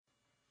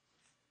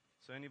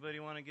So anybody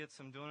want to get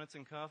some donuts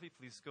and coffee,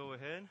 please go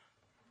ahead.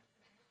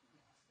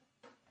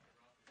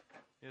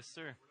 Yes,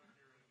 sir.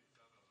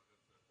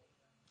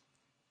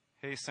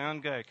 Hey,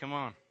 sound guy, come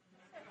on.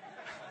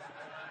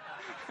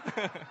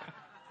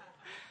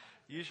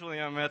 Usually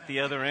I'm at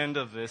the other end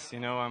of this,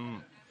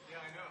 I'm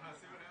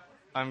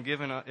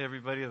giving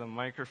everybody the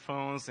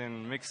microphones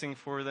and mixing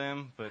for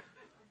them, but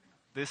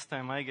this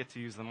time I get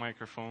to use the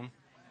microphone.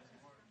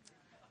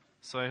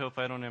 So I hope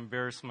I don't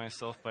embarrass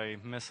myself by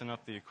messing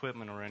up the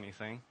equipment or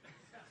anything.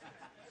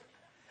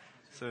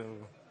 So,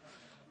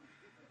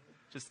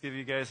 just give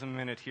you guys a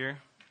minute here.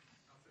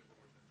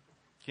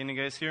 Can you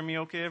guys hear me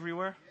okay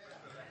everywhere?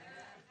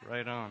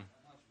 Right on.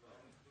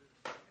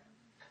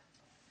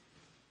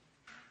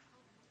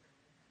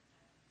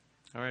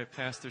 All right,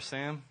 Pastor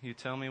Sam, you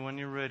tell me when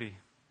you're ready.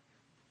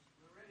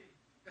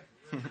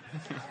 We're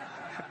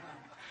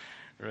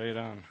ready. Right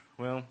on.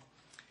 Well,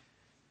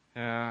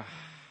 why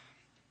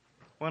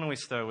don't we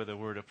start with a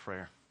word of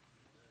prayer?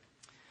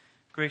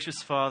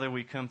 Gracious Father,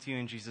 we come to you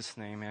in Jesus'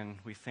 name, and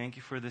we thank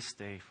you for this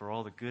day, for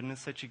all the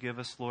goodness that you give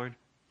us, Lord.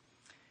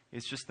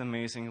 It's just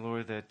amazing,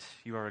 Lord, that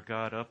you are a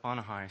God up on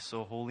high,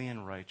 so holy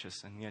and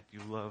righteous, and yet you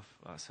love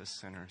us as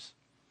sinners.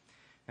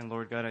 And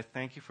Lord God, I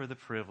thank you for the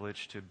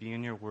privilege to be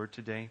in your word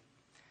today.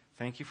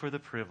 Thank you for the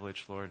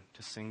privilege, Lord,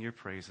 to sing your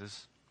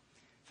praises.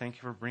 Thank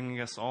you for bringing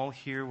us all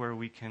here where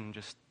we can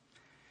just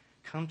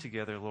come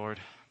together, Lord,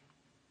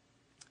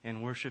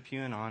 and worship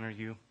you and honor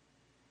you.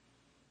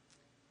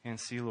 And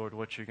see, Lord,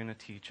 what you're going to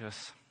teach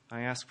us.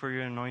 I ask for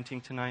your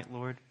anointing tonight,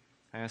 Lord.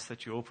 I ask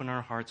that you open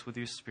our hearts with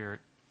your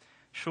Spirit.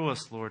 Show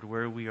us, Lord,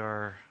 where we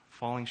are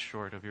falling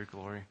short of your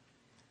glory.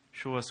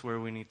 Show us where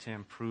we need to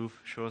improve.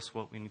 Show us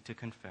what we need to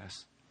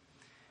confess.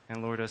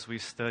 And, Lord, as we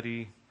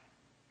study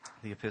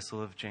the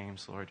epistle of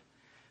James, Lord,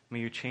 may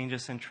you change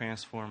us and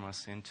transform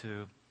us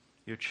into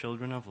your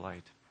children of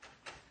light,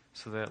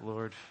 so that,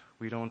 Lord,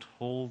 we don't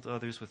hold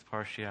others with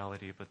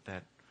partiality, but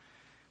that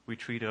we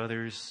treat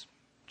others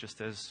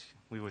just as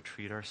we would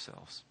treat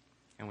ourselves.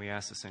 And we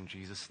ask this in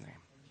Jesus' name.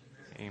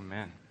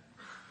 Amen.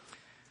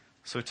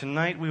 So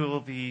tonight we will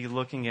be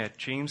looking at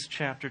James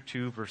chapter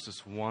 2,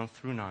 verses 1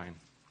 through 9.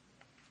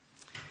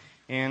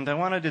 And I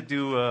wanted to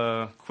do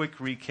a quick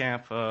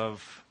recap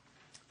of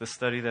the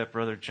study that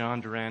Brother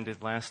John Duran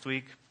did last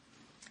week.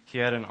 He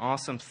had an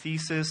awesome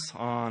thesis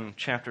on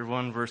chapter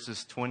 1,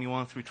 verses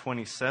 21 through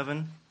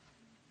 27.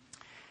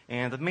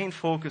 And the main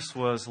focus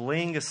was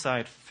laying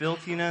aside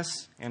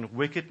filthiness and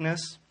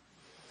wickedness,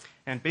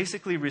 and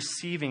basically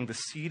receiving the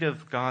seed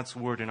of God's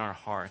word in our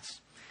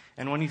hearts.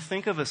 And when you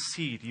think of a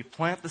seed, you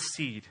plant the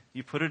seed,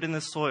 you put it in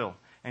the soil,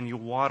 and you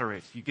water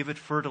it, you give it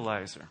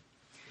fertilizer.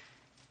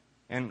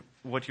 And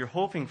what you're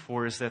hoping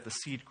for is that the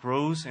seed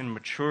grows and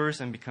matures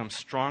and becomes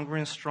stronger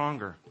and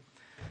stronger.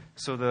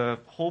 So the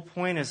whole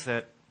point is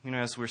that,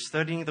 as we're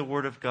studying the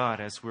Word of God,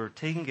 as we're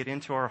taking it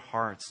into our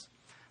hearts,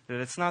 that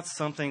it's not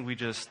something we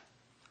just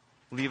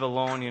leave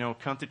alone,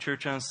 come to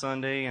church on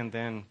Sunday and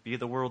then be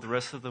the world the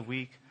rest of the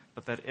week,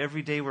 but that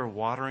every day we're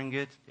watering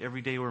it,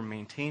 every day we're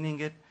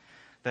maintaining it,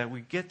 that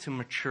we get to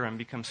mature and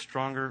become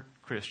stronger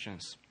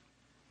Christians.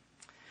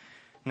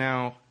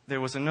 Now,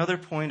 there was another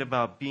point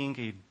about being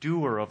a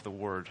doer of the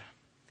word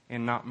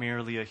and not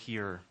merely a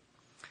hearer.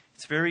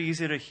 It's very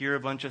easy to hear a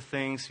bunch of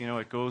things,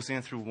 it goes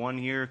in through one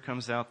ear,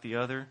 comes out the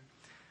other.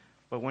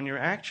 But when you're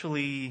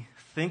actually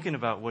thinking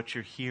about what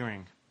you're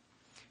hearing,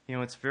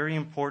 it's very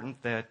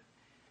important that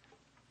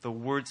the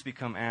words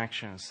become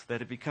actions,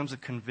 that it becomes a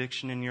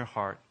conviction in your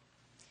heart.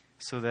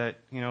 So that,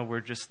 we're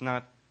just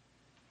not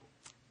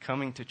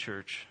coming to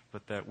church,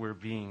 but that we're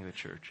being the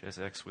church, as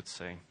X would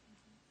say.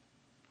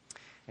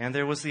 And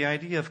there was the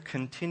idea of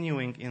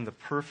continuing in the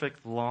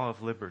perfect law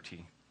of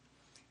liberty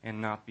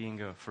and not being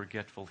a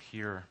forgetful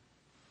hearer.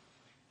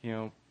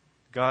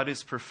 God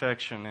is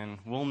perfection, and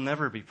we'll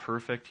never be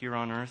perfect here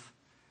on earth,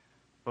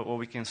 but what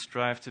we can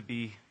strive to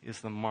be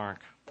is the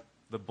mark,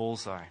 the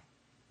bullseye,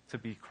 to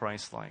be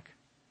Christ-like.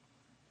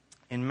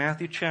 In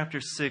Matthew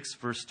chapter 6,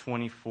 verse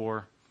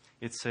 24,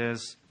 it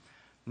says,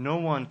 "No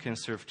one can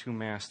serve two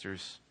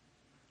masters,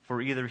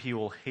 for either he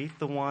will hate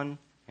the one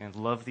and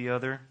love the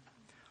other,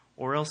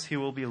 or else he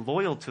will be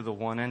loyal to the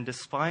one and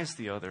despise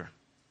the other.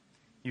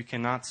 You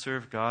cannot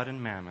serve God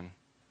and mammon,"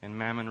 and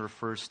mammon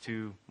refers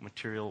to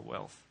material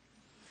wealth.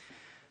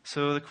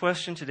 So the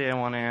question today I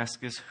want to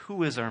ask is,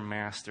 who is our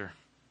master?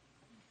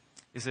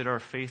 Is it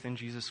our faith in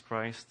Jesus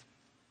Christ?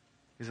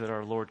 Is it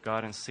our Lord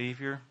God and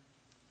Savior?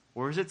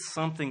 Or is it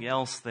something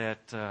else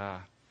that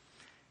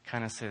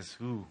kind of says,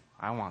 ooh,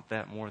 I want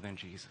that more than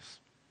Jesus?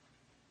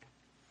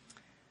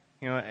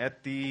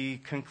 At the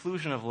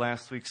conclusion of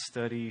last week's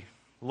study,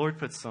 the Lord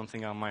put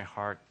something on my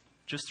heart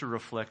just to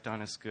reflect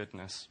on His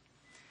goodness.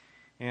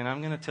 And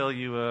I'm going to tell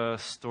you a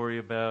story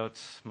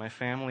about my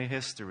family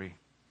history.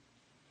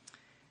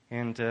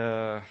 And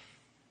I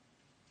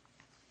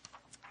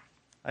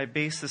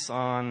base this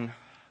on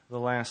the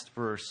last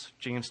verse,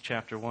 James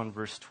chapter 1,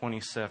 verse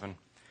 27,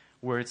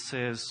 where it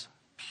says,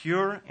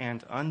 "Pure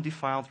and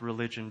undefiled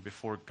religion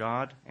before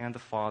God and the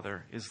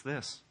Father is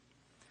this,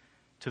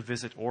 to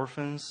visit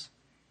orphans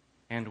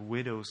and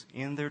widows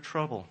in their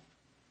trouble,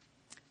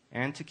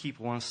 and to keep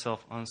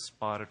oneself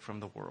unspotted from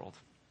the world.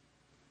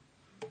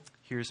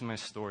 Here's my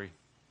story.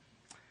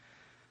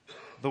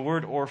 The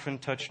word orphan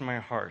touched my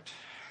heart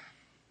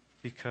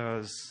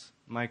because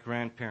my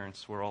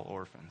grandparents were all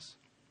orphans.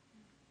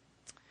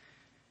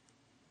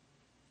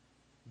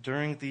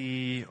 During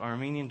the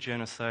Armenian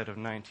genocide of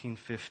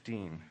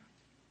 1915,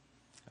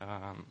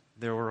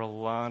 there were a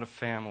lot of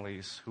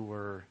families who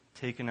were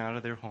taken out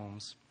of their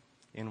homes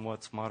in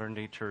what's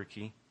modern-day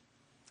Turkey.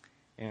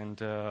 And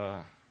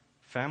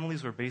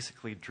families were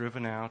basically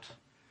driven out.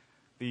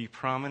 The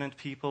prominent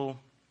people,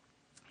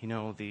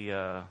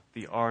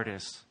 the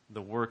artists,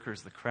 the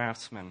workers, the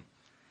craftsmen,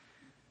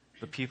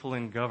 the people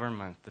in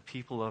government, the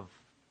people of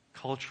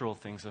cultural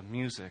things, of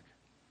music,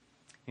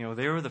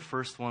 they were the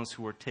first ones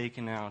who were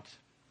taken out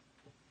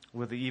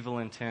with the evil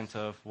intent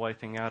of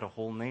wiping out a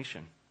whole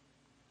nation.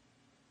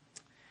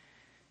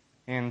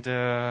 And,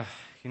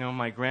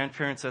 my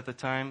grandparents at the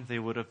time, they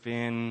would have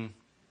been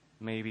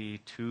maybe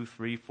 2,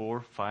 3,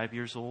 4, 5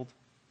 years old.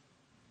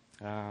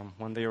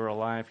 When they were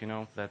alive,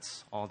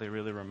 that's all they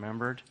really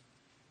remembered.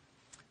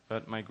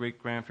 But my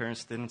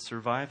great-grandparents didn't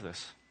survive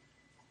this.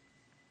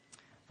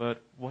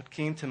 But what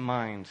came to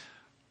mind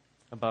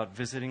about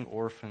visiting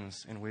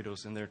orphans and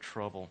widows in their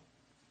trouble?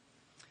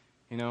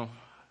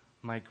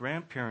 My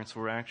grandparents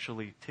were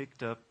actually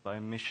picked up by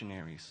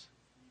missionaries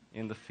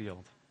in the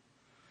field.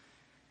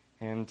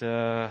 And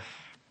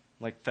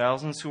like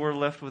thousands who were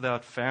left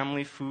without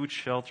family, food,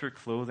 shelter,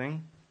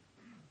 clothing,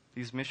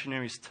 these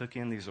missionaries took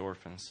in these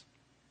orphans.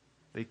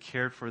 They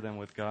cared for them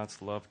with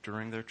God's love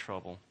during their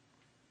trouble.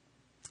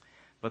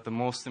 But the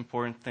most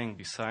important thing,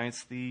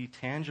 besides the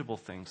tangible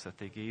things that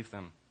they gave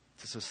them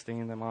to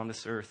sustain them on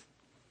this earth,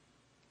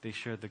 they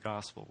shared the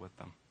gospel with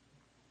them.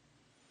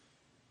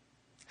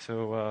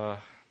 So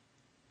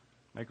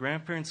my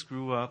grandparents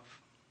grew up.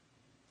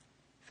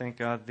 Thank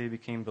God they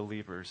became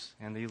believers,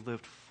 and they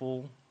lived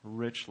full,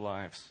 rich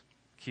lives,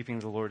 keeping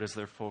the Lord as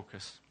their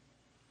focus.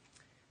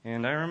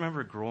 And I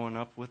remember growing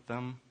up with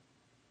them.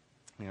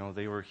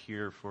 They were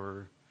here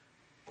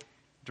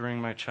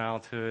during my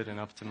childhood and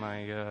up to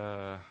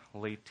my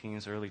late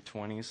teens, early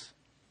 20s.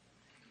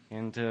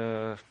 And,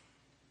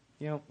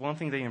 one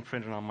thing they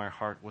imprinted on my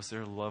heart was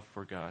their love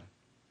for God.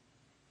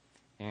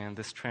 And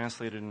this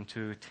translated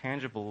into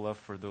tangible love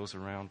for those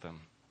around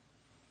them.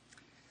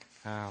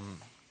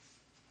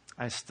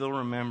 I still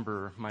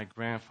remember my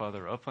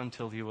grandfather, up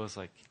until he was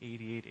like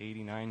 88,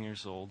 89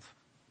 years old.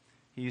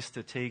 He used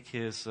to take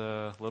his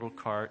little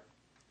cart,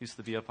 used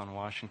to be up on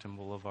Washington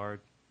Boulevard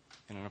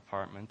in an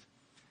apartment.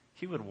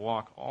 He would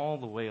walk all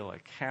the way,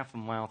 like half a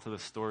mile to the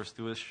stores,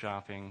 do his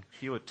shopping.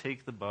 He would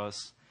take the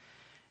bus,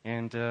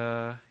 and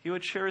he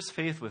would share his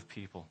faith with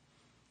people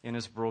in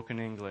his broken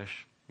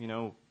English.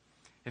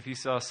 If he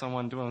saw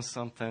someone doing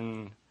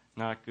something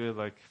not good,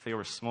 like if they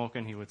were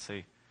smoking, he would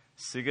say,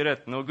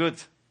 "Cigarette, no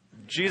good.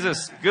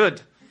 Jesus,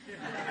 good."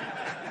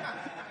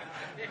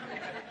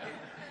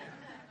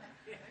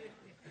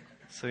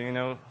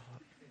 So,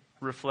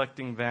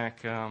 reflecting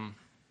back,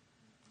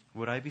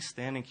 would I be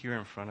standing here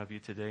in front of you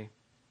today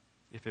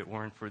if it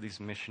weren't for these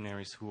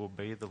missionaries who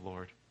obeyed the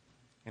Lord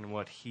and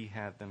what He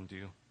had them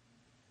do?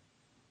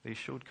 They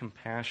showed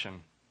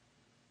compassion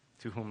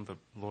to whom the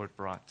Lord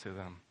brought to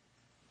them.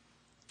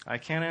 I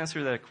can't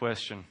answer that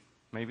question.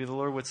 Maybe the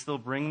Lord would still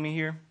bring me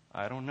here.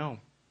 I don't know.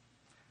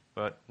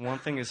 But one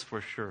thing is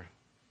for sure.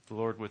 The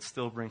Lord would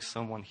still bring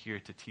someone here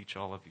to teach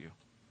all of you,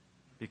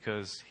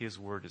 because His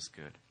word is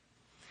good.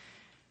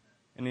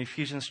 In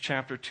Ephesians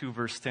chapter 2,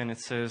 verse 10, it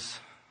says,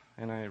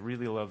 and I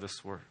really love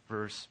this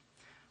verse,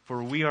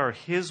 "For we are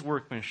His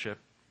workmanship,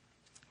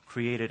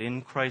 created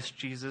in Christ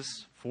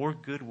Jesus for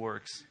good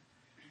works,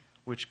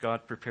 which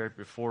God prepared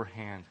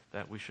beforehand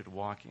that we should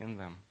walk in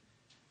them."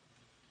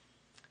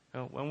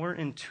 When we're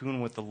in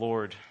tune with the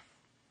Lord,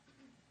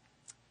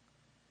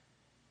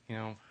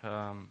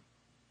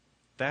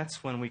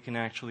 that's when we can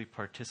actually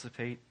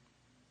participate.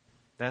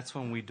 That's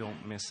when we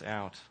don't miss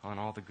out on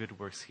all the good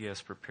works He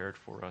has prepared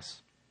for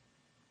us.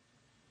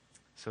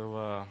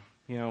 So,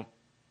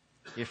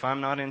 if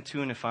I'm not in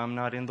tune, if I'm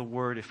not in the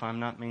Word, if I'm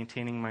not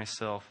maintaining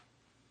myself,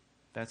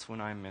 that's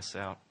when I miss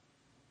out.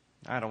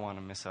 I don't want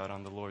to miss out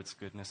on the Lord's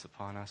goodness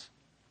upon us.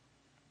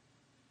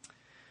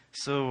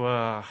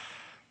 So,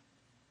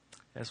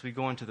 as we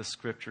go into the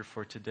Scripture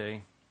for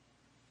today,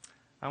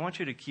 I want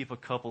you to keep a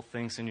couple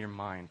things in your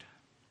mind.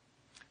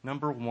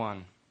 Number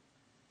one,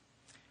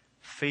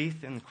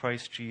 faith in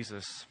Christ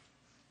Jesus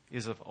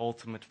is of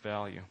ultimate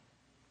value.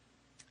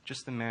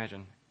 Just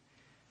imagine,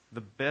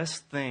 the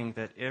best thing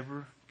that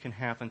ever can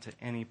happen to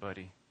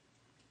anybody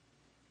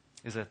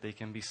is that they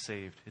can be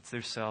saved. It's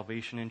their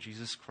salvation in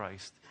Jesus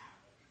Christ,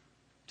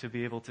 to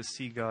be able to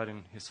see God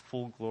in His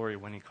full glory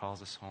when He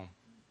calls us home.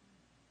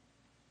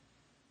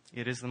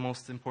 It is the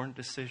most important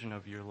decision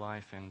of your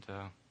life, and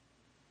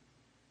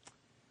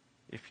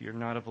if you're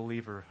not a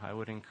believer, I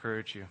would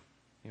encourage you,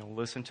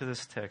 listen to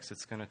this text.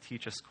 It's going to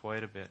teach us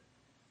quite a bit.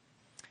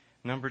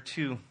 Number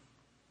two,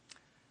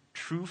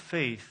 true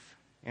faith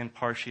and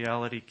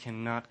partiality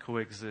cannot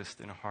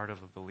coexist in the heart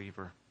of a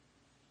believer.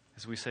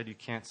 As we said, you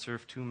can't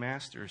serve two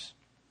masters.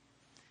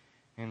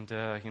 And,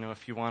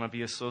 if you want to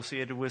be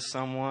associated with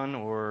someone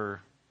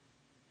or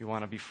you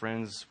want to be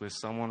friends with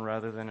someone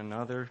rather than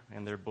another,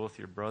 and they're both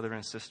your brother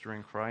and sister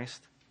in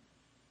Christ,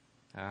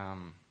 it's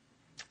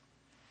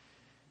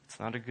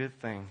not a good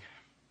thing.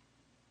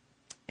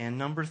 And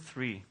number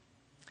 3,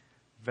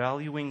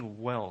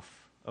 valuing wealth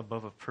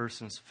above a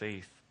person's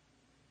faith.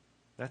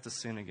 That's a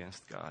sin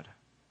against God.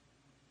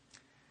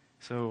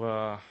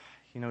 So,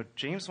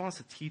 James wants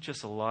to teach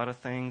us a lot of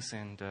things,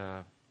 and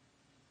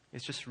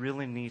it's just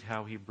really neat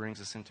how he brings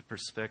us into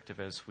perspective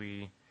as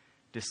we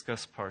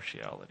discuss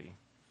partiality.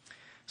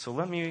 So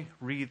let me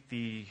read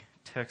the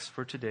text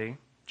for today,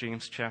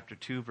 James chapter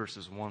 2,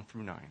 verses 1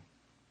 through 9.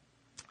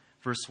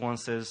 Verse 1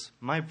 says,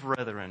 "My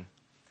brethren,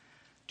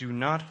 do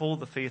not hold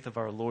the faith of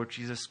our Lord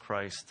Jesus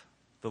Christ,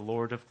 the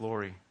Lord of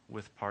glory,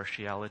 with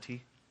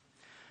partiality.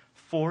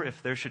 For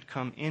if there should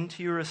come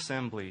into your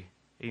assembly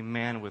a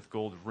man with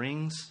gold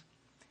rings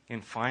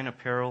in fine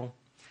apparel,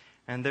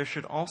 and there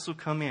should also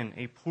come in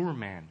a poor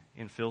man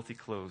in filthy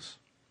clothes,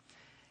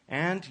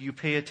 and you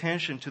pay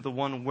attention to the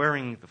one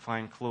wearing the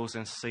fine clothes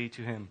and say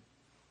to him,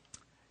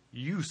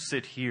 'You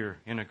sit here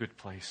in a good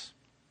place,'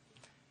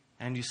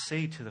 and you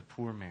say to the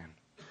poor man,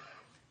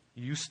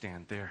 'You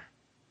stand there,'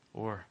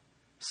 or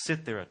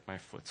 'Sit there at my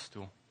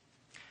footstool,'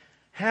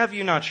 have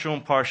you not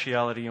shown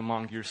partiality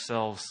among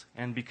yourselves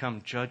and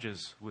become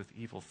judges with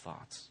evil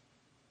thoughts?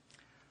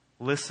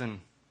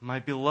 Listen, my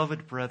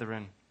beloved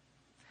brethren,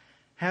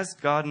 has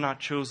God not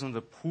chosen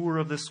the poor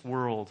of this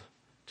world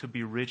to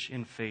be rich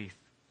in faith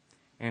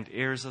and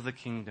heirs of the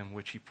kingdom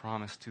which he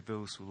promised to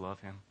those who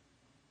love him?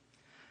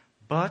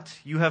 But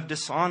you have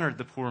dishonored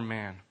the poor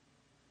man.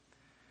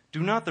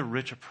 Do not the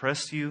rich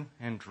oppress you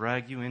and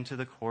drag you into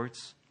the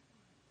courts?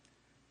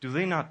 Do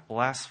they not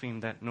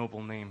blaspheme that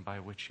noble name by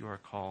which you are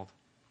called?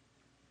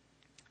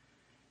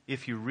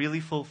 If you really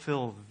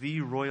fulfill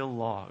the royal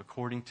law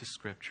according to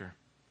Scripture,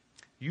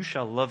 you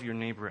shall love your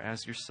neighbor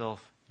as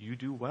yourself, you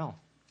do well.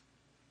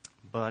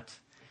 But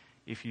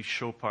if you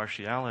show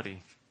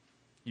partiality,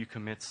 you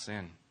commit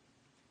sin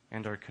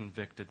and are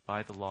convicted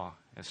by the law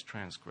as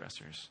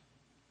transgressors."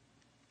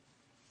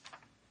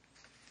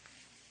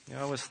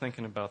 I was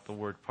thinking about the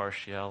word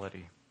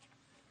partiality.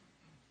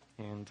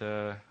 And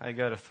I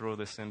got to throw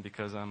this in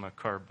because I'm a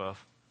car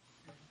buff.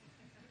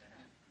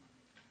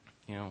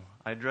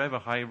 I drive a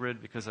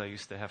hybrid because I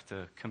used to have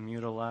to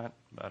commute a lot,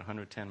 about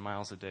 110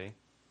 miles a day.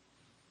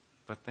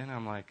 But then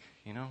I'm like,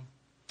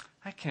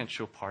 I can't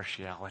show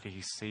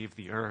partiality, save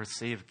the earth,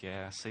 save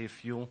gas, save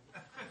fuel.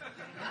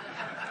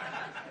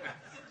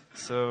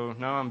 So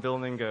now I'm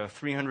building a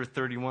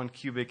 331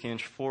 cubic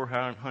inch,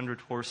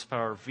 400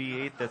 horsepower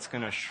V8 that's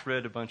going to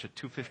shred a bunch of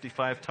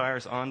 255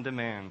 tires on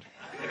demand.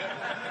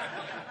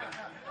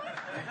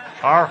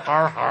 Har,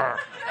 har, har.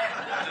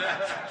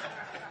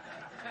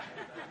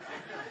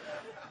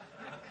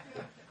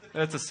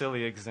 That's a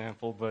silly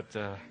example, but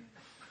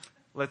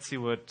let's see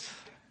what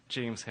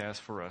James has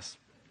for us.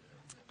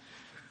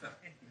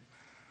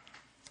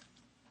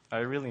 I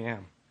really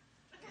am.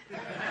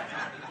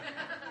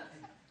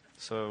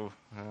 So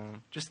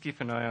just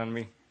keep an eye on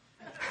me.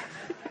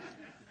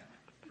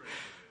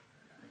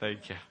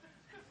 Thank you.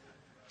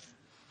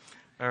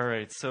 All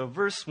right, so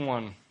verse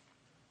 1.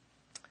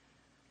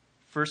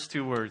 First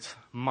 2 words,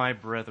 my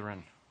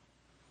brethren.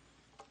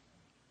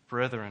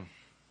 Brethren.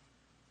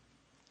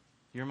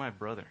 You're my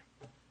brother.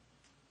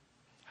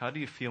 How do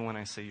you feel when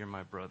I say you're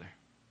my brother?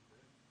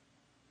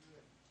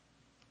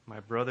 My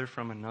brother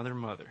from another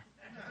mother.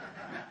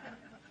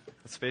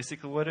 That's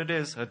basically what it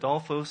is,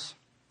 Adolphos.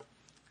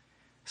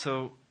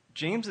 So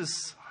James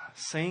is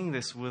saying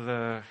this with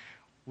a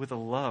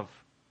love,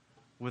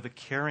 with a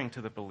caring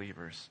to the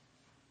believers.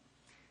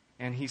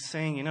 And he's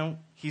saying,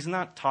 he's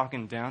not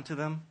talking down to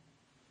them.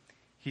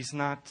 He's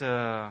not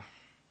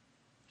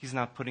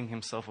putting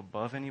himself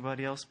above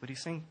anybody else, but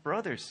he's saying,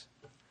 brothers,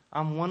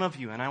 I'm one of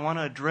you, and I want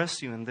to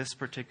address you in this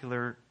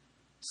particular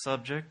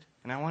subject,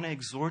 and I want to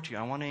exhort you,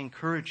 I want to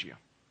encourage you.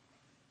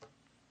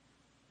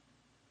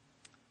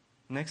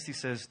 Next he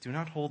says, do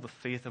not hold the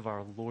faith of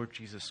our Lord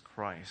Jesus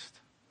Christ.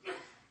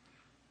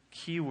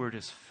 Key word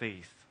is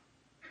faith.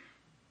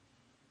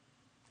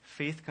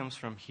 Faith comes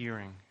from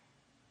hearing,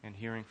 and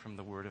hearing from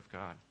the Word of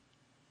God.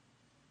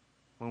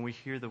 When we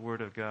hear the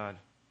Word of God,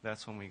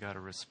 that's when we got to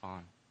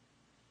respond.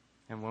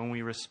 And when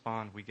we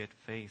respond, we get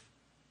faith.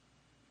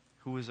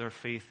 Who is our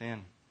faith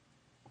in?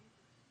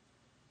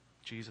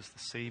 Jesus, the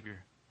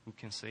Savior, who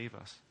can save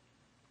us.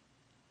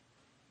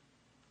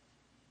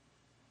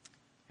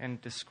 And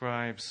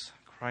describes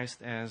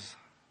Christ as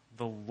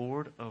the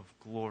Lord of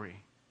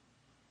glory,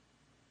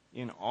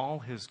 in all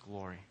his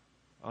glory,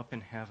 up in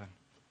heaven,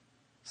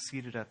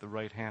 seated at the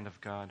right hand of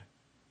God.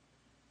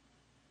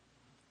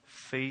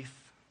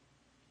 Faith,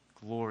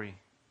 glory,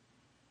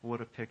 what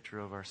a picture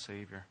of our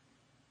Savior.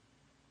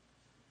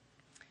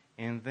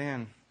 And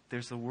then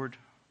there's the word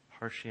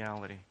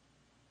partiality.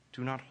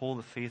 Do not hold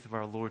the faith of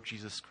our Lord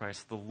Jesus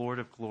Christ, the Lord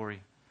of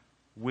glory,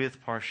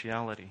 with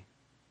partiality.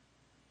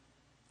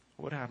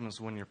 What happens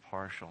when you're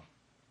partial?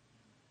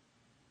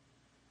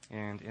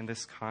 And in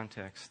this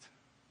context,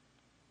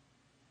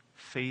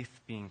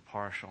 faith being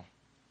partial.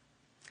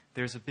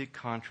 There's a big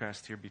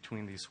contrast here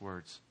between these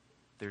words.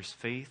 There's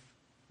faith,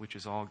 which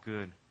is all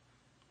good,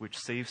 which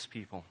saves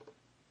people,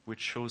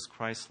 which shows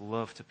Christ's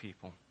love to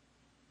people.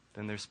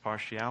 Then there's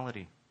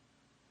partiality.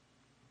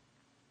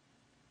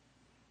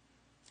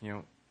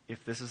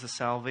 If this is a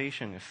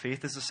salvation, if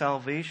faith is a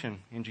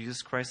salvation in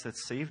Jesus Christ that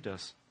saved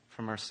us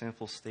from our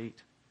sinful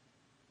state,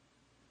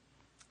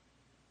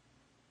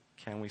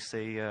 can we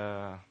say,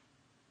 I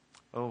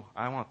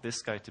want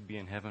this guy to be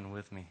in heaven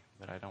with me,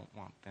 but I don't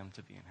want them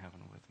to be in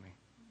heaven with me?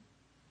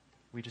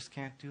 We just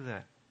can't do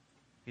that.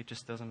 It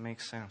just doesn't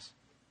make sense.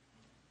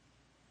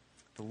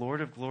 The Lord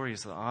of glory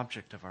is the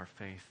object of our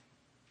faith.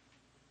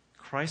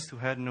 Christ, who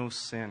had no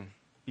sin,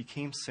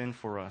 became sin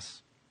for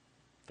us,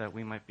 that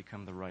we might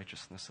become the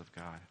righteousness of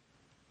God.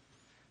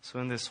 So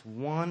in this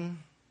one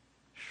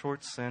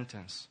short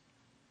sentence,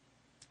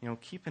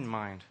 keep in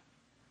mind,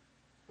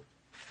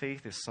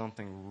 faith is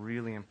something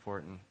really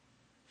important.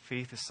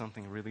 Faith is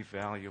something really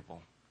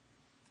valuable,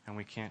 and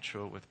we can't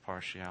show it with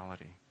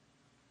partiality.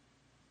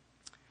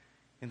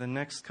 In the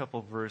next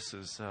couple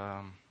verses,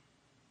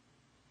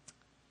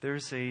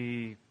 there's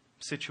a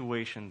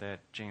situation that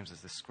James is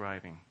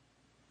describing.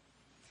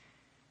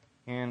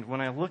 And when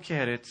I look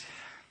at it,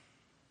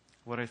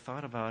 what I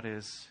thought about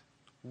is,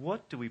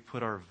 what do we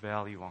put our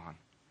value on?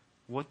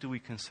 What do we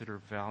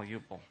consider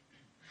valuable?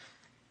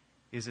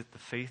 Is it the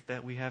faith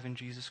that we have in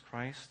Jesus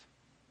Christ?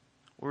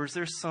 Or is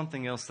there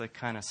something else that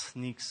kind of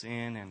sneaks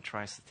in and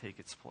tries to take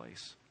its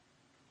place?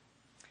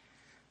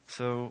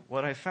 So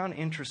what I found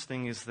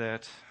interesting is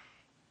that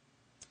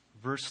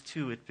verse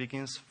 2, it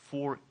begins,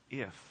 for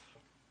if.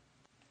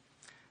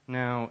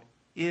 Now,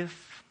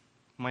 if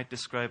might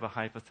describe a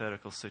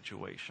hypothetical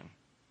situation.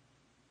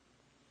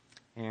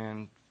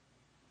 And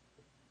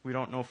we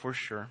don't know for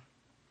sure.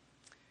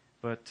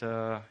 But,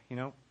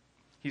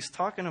 he's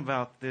talking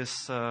about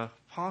this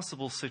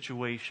possible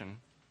situation.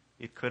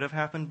 It could have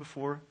happened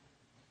before,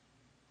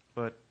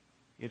 but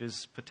it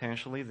is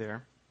potentially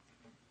there.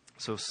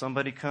 So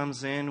somebody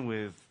comes in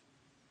with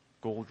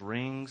gold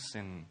rings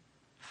and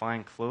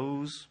fine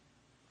clothes,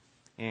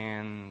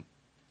 and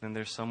then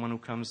there's someone who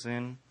comes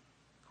in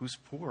who's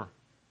poor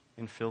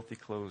in filthy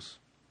clothes.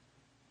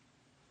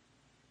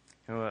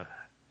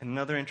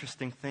 Another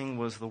interesting thing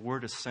was the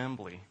word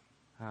assembly.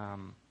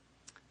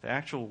 The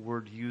actual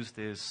word used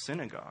is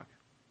synagogue.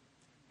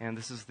 And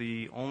this is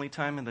the only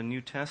time in the New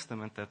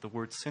Testament that the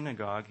word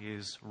synagogue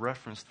is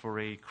referenced for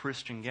a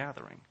Christian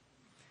gathering.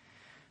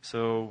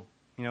 So,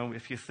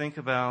 if you think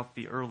about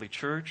the early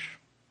church,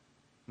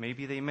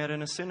 maybe they met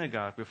in a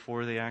synagogue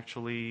before they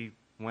actually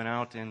went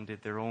out and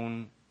did their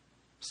own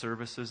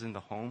services in the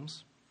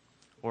homes.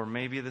 Or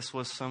maybe this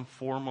was some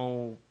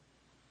formal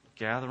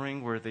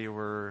gathering where they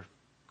were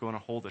going to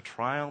hold a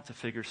trial to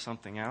figure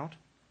something out.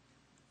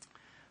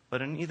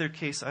 But in either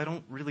case, I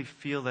don't really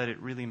feel that it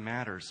really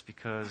matters,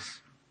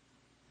 because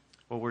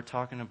what we're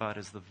talking about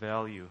is the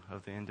value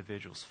of the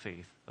individual's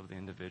faith, of the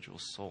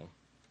individual's soul.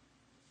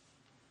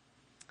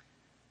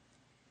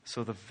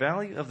 So the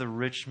value of the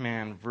rich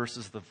man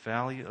versus the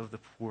value of the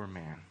poor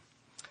man.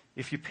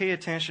 If you pay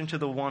attention to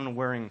the one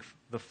wearing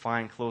the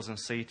fine clothes and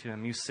say to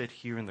him, you sit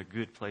here in the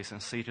good place,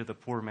 and say to the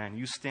poor man,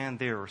 you stand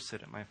there or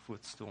sit at my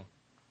footstool,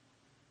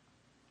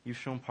 you've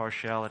shown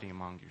partiality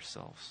among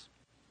yourselves.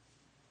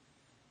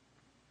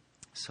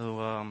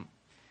 So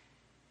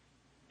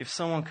if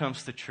someone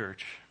comes to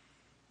church,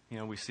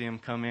 we see them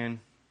come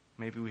in,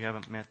 maybe we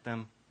haven't met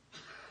them.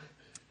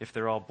 If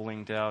they're all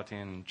blinged out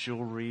in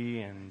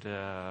jewelry and,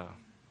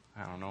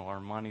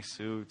 Armani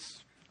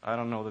suits, I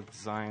don't know the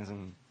designs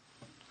and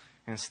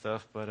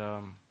stuff, but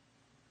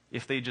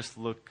if they just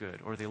look good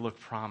or they look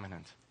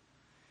prominent,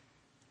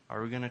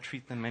 are we going to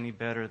treat them any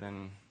better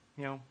than,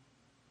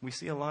 we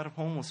see a lot of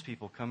homeless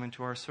people come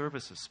into our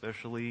services,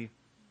 especially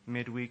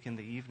midweek in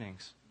the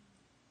evenings.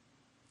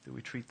 Do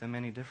we treat them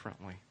any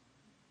differently?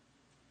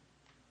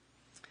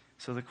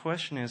 So the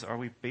question is, are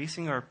we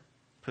basing our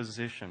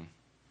position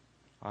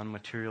on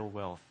material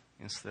wealth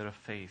instead of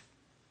faith?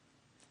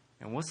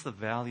 And what's the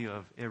value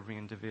of every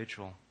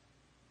individual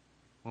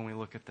when we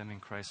look at them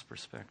in Christ's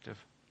perspective?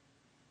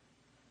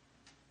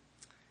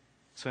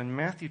 So in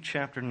Matthew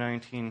chapter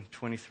 19,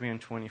 23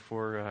 and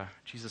 24,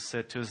 Jesus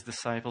said to his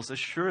disciples,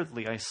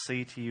 assuredly I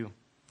say to you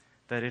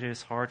that it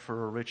is hard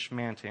for a rich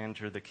man to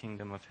enter the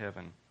kingdom of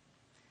heaven.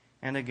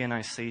 And again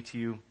I say to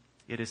you,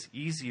 it is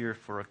easier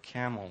for a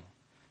camel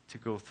to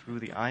go through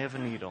the eye of a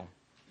needle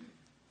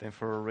than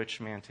for a rich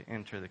man to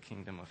enter the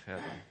kingdom of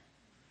heaven.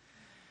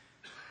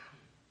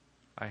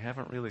 I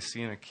haven't really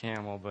seen a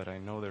camel, but I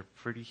know they're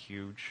pretty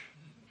huge.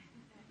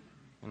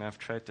 And I've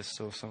tried to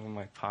sew some of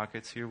my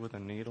pockets here with a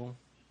needle.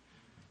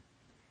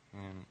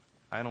 And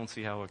I don't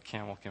see how a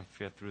camel can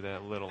fit through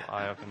that little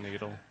eye of a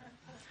needle.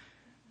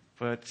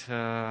 But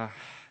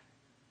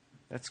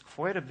that's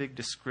quite a big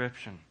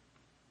description.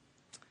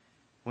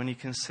 When you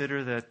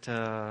consider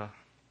that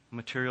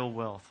material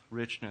wealth,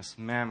 richness,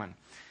 mammon,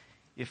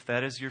 if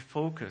that is your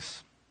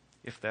focus,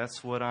 if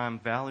that's what I'm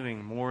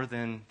valuing more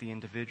than the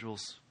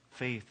individual's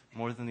faith,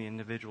 more than the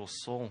individual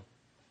soul,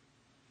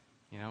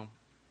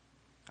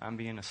 I'm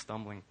being a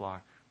stumbling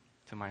block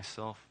to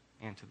myself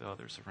and to the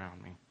others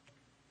around me.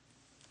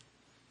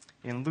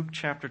 In Luke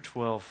chapter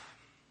 12,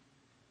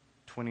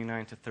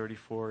 29 to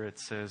 34, it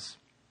says,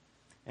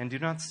 "And do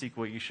not seek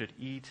what you should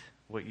eat,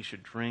 what you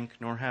should drink,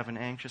 nor have an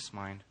anxious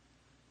mind.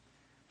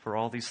 For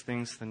all these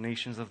things the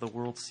nations of the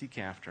world seek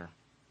after.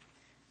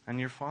 And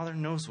your Father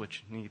knows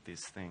what you need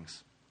these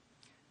things.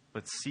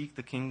 But seek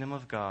the kingdom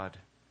of God,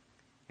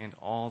 and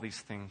all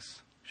these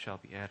things shall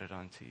be added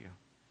unto you."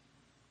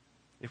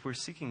 If we're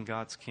seeking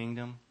God's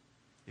kingdom,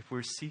 if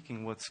we're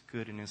seeking what's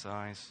good in His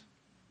eyes,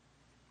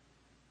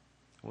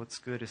 what's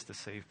good is to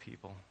save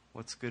people.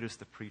 What's good is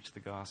to preach the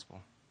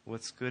gospel.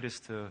 What's good is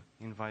to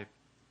invite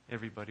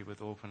everybody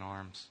with open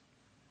arms.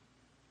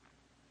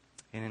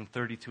 And in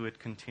 32 it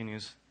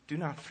continues, "Do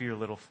not fear,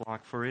 little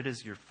flock, for it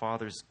is your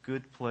Father's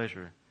good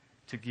pleasure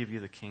to give you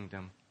the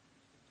kingdom.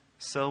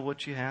 Sell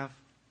what you have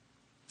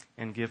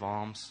and give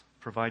alms.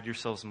 Provide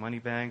yourselves money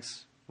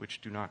bags which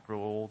do not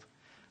grow old,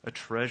 a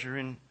treasure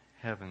in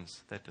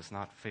heavens that does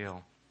not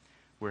fail,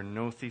 where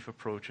no thief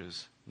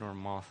approaches nor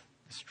moth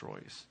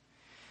destroys."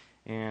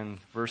 And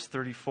verse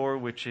 34,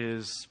 which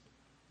is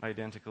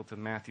identical to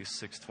Matthew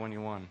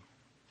 6:21,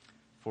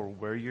 "For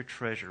where your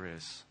treasure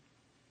is,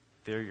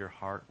 there your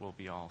heart will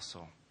be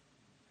also."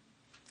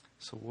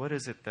 So what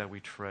is it that we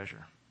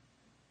treasure?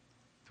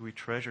 Do we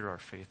treasure our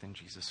faith in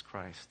Jesus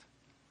Christ?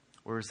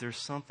 Or is there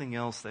something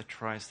else that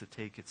tries to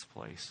take its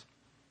place?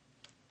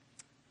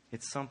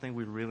 It's something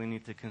we really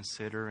need to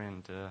consider,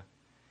 and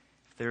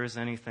if there is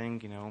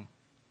anything,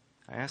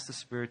 I ask the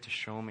Spirit to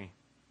show me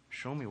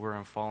where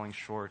I'm falling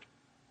short.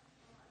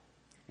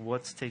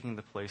 What's taking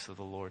the place of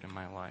the Lord in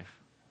my life?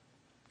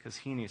 Because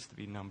He needs to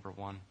be number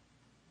one.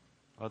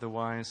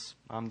 Otherwise,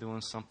 I'm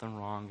doing something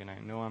wrong, and I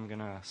know I'm going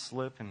to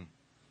slip and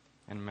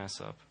mess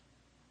up.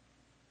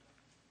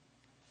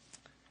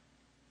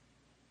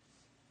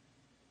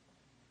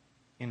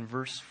 In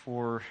verse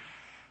 4,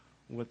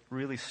 what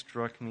really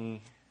struck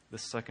me, the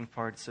second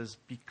part says,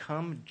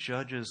 "Become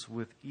judges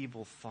with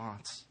evil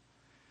thoughts."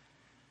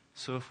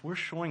 So if we're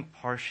showing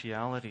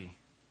partiality,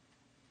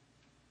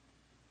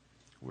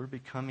 we're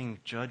becoming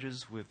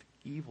judges with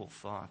evil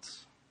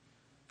thoughts.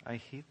 I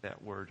hate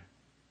that word,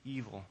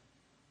 evil.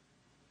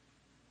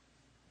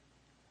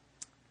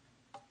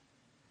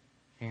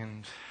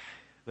 And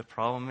the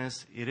problem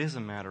is, it is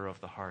a matter of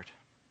the heart.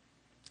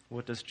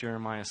 What does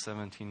Jeremiah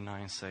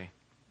 17:9 say?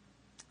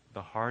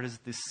 "The heart is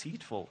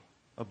deceitful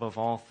above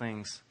all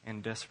things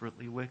and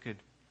desperately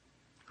wicked.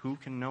 Who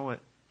can know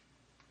it?"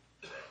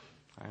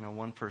 I know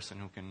one person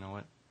who can know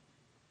it.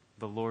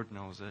 The Lord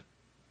knows it.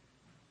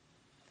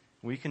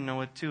 We can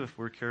know it too if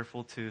we're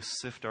careful to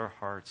sift our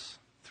hearts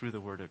through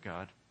the Word of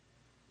God.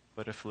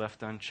 But if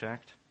left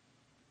unchecked,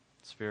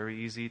 it's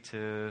very easy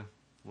to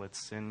let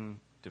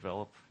sin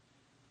develop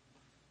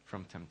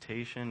from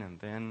temptation and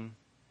then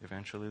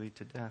eventually lead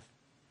to death.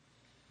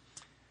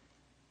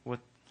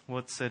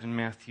 What's said in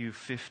Matthew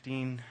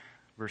 15,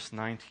 verse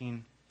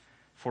 19?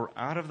 "For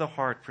out of the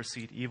heart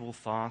proceed evil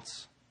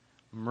thoughts,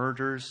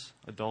 murders,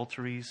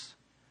 adulteries,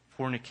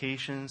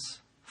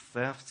 fornications,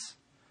 thefts,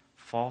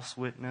 false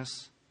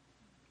witness,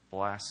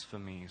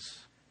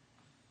 blasphemies."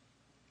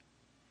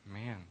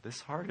 Man,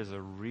 this heart is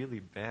a really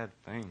bad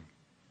thing.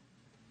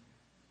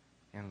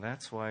 And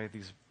that's why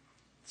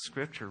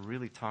Scripture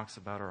really talks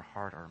about our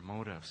heart, our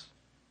motives.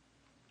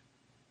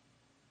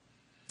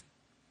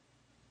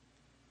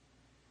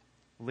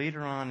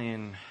 Later on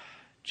in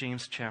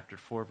James chapter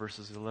 4,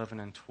 verses 11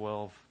 and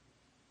 12,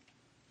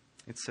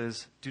 it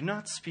says, "Do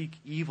not speak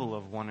evil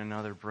of one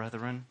another,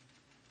 brethren.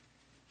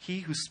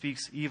 He who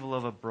speaks evil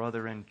of a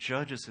brother and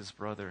judges his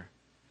brother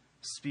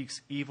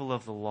speaks evil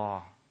of the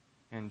law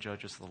and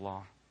judges the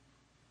law.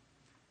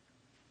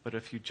 But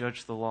if you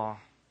judge the law,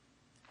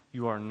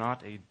 you are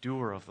not a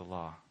doer of the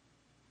law,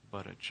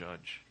 but a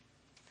judge.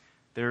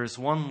 There is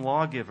one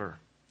lawgiver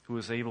who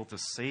is able to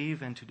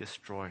save and to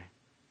destroy.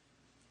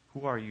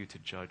 Who are you to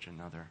judge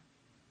another?"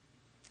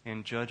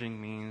 And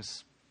judging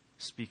means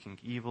speaking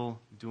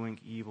evil, doing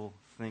evil,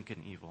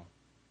 thinking evil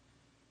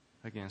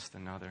against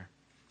another.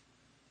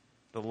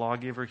 The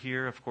lawgiver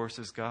here, of course,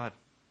 is God.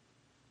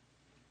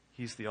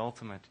 He's the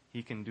ultimate.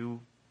 He can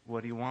do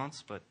what He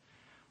wants, but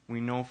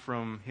we know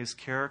from His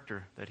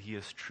character that He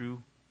is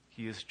true,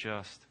 He is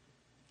just,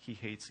 He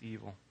hates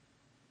evil.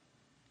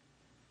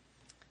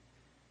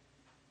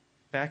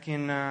 Back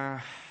in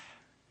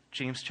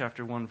James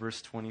chapter 1,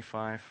 verse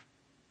 25,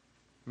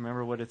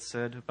 remember what it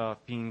said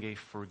about being a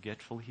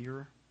forgetful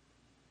hearer?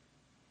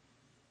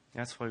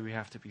 That's why we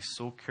have to be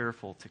so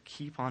careful to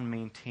keep on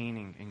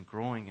maintaining and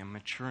growing and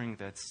maturing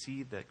that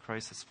seed that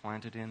Christ has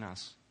planted in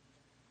us.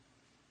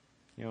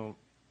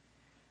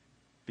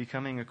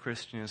 Becoming a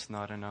Christian is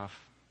not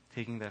enough.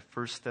 Taking that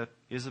first step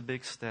is a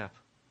big step.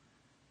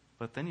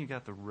 But then you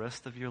got the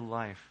rest of your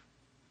life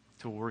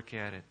to work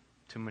at it,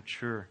 to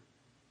mature,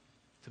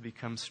 to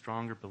become a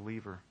stronger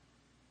believer,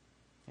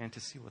 and to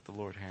see what the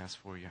Lord has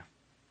for you.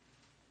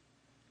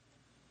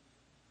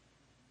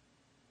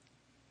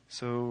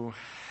 So,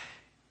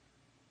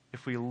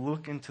 if we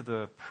look into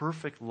the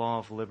perfect law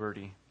of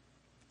liberty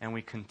and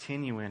we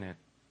continue in it,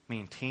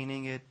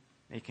 maintaining it,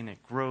 making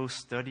it grow,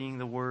 studying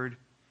the Word,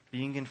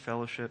 being in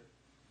fellowship,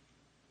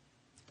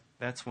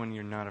 that's when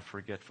you're not a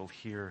forgetful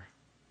hearer.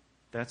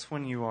 That's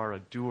when you are a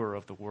doer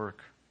of the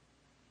work.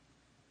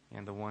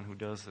 And the one who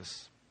does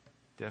this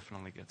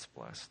definitely gets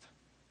blessed.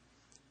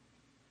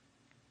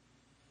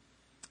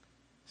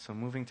 So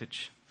moving to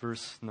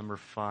verse number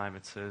 5,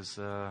 it says,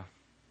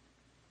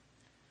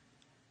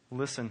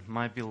 listen,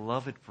 my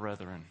beloved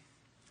brethren.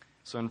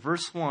 So in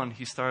verse 1,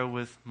 he started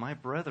with, my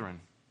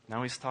brethren.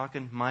 Now he's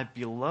talking, my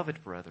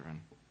beloved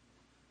brethren.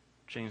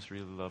 James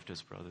really loved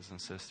his brothers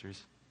and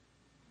sisters.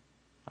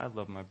 I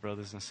love my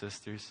brothers and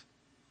sisters.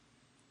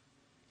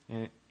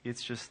 And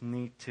it's just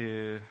neat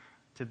to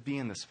be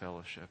in this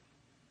fellowship.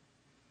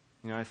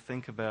 You know, I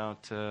think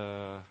about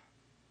how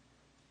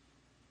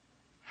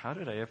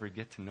did I ever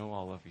get to know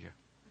all of you?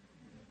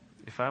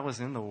 If I was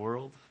in the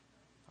world,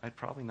 I'd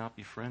probably not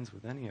be friends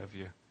with any of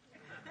you.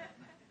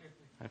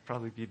 I'd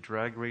probably be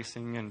drag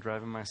racing and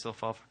driving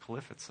myself off a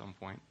cliff at some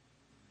point.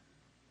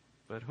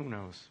 But who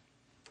knows?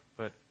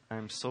 But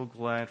I'm so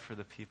glad for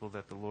the people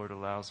that the Lord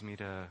allows me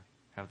to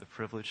have the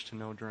privilege to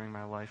know during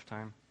my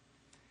lifetime.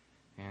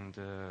 And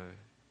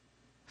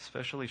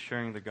especially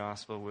sharing the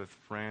gospel with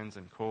friends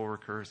and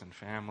coworkers and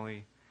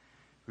family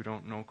who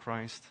don't know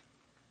Christ.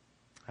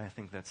 I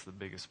think that's the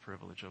biggest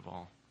privilege of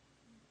all.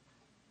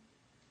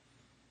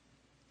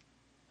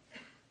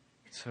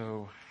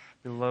 So,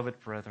 beloved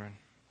brethren,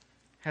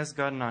 has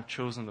God not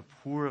chosen the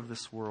poor of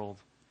this world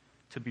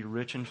to be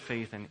rich in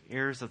faith and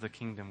heirs of the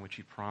kingdom which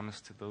he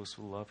promised to those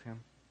who love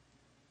him?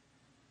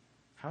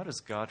 How does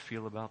God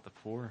feel about the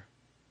poor?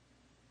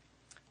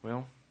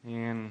 Well,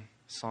 in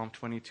Psalm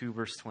 22,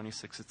 verse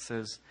 26, it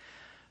says,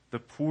 the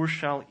poor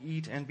shall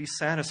eat and be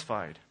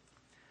satisfied.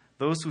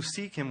 Those who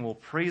seek him will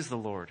praise the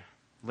Lord.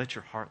 Let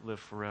your heart live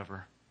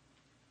forever.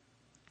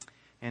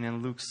 And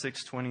in Luke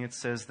 6:20 it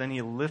says, then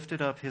he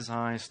lifted up his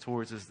eyes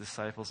towards his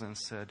disciples and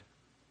said,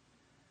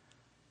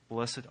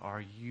 blessed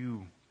are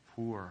you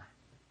poor,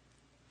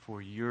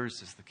 for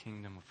yours is the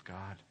kingdom of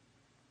God.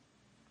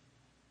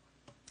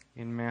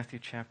 In Matthew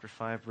chapter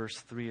 5, verse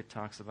 3, it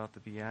talks about the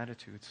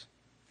Beatitudes.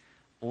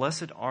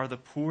 Blessed are the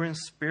poor in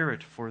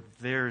spirit, for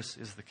theirs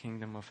is the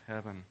kingdom of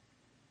heaven.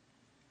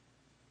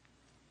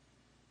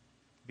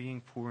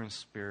 Being poor in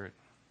spirit,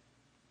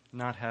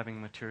 not having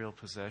material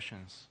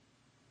possessions,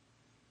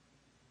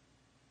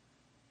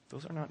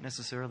 those are not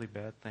necessarily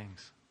bad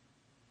things,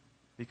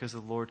 because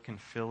the Lord can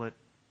fill it,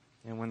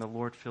 and when the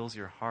Lord fills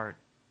your heart,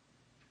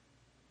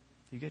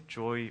 you get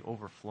joy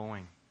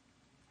overflowing,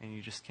 and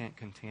you just can't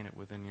contain it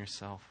within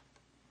yourself.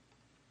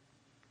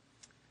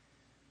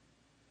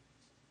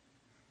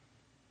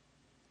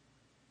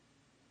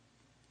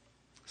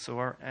 So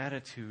our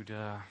attitude,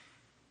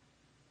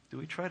 do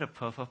we try to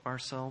puff up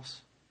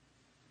ourselves?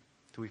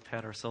 Do we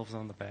pat ourselves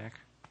on the back?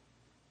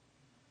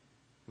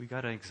 We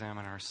got to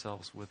examine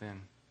ourselves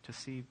within to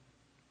see,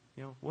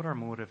 what our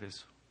motive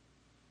is.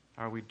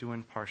 Are we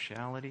doing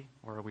partiality,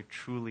 or are we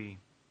truly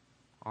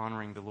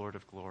honoring the Lord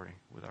of glory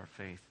with our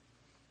faith?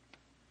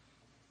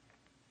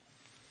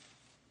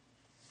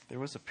 There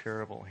was a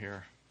parable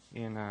here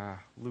in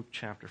Luke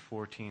chapter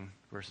 14,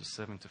 verses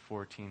 7 to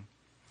 14.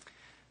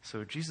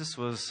 So Jesus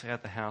was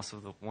at the house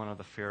of one of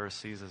the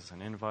Pharisees as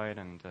an invite,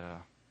 and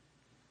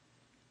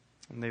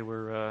they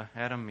were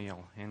at a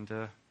meal. And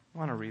I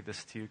want to read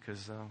this to you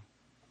because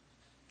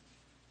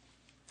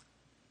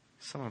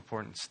some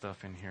important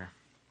stuff in here.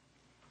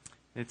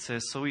 It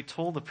says, so he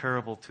told the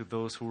parable to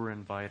those who were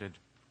invited.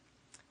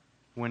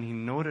 When he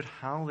noted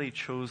how they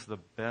chose the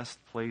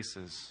best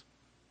places,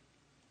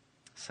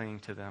 saying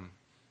to them,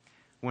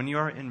 when you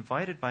are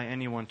invited by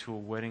anyone to a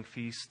wedding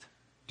feast,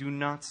 do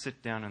not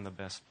sit down in the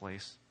best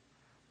place,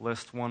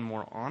 lest one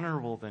more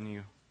honorable than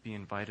you be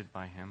invited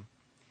by him,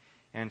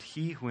 and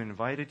he who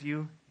invited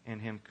you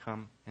and him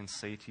come and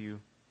say to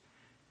you,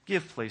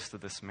 give place to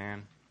this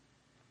man.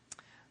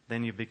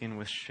 Then you begin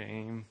with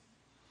shame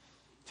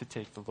to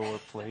take the lower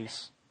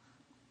place.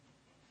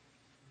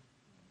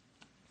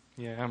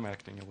 Yeah, I'm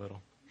acting a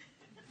little.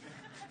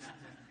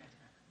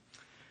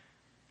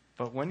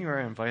 But when you are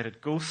invited,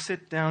 go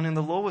sit down in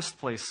the lowest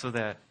place, so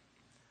that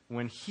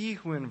when he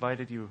who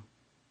invited you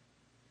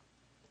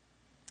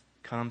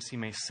comes, he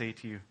may say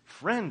to you,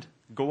 friend,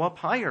 go up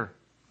higher.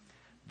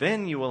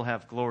 Then you will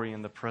have glory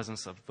in the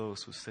presence of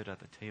those who sit at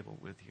the table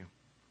with you.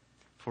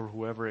 For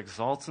whoever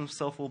exalts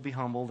himself will be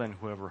humbled, and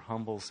whoever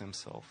humbles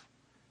himself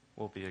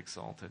will be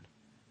exalted.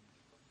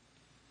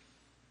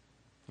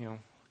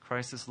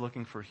 Christ is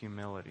looking for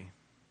humility.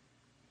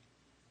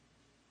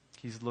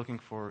 He's looking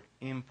for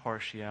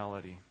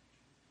impartiality,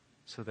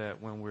 so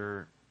that when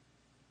we're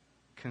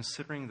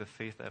considering the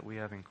faith that we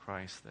have in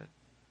Christ,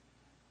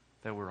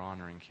 that we're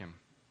honoring him.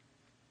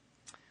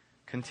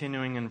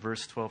 Continuing in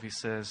verse 12, he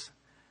says,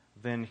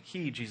 then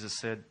he, Jesus,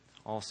 said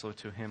also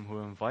to him who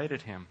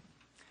invited him,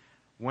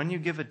 when you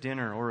give a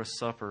dinner or a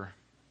supper,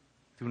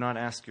 do not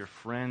ask your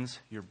friends,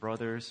 your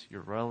brothers,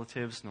 your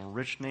relatives, nor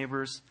rich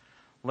neighbors,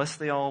 lest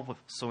they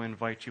also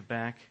invite you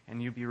back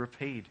and you be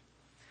repaid.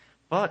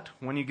 But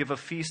when you give a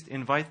feast,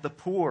 invite the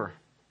poor.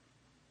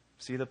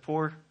 See the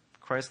poor?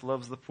 Christ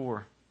loves the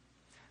poor.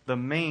 The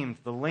maimed,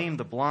 the lame,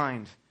 the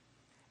blind.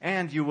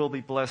 And you will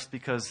be blessed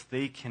because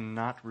they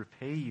cannot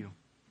repay you.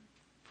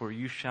 For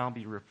you shall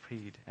be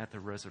repaid at the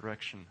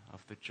resurrection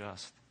of the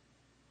just.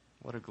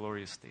 What a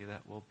glorious day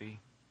that will be.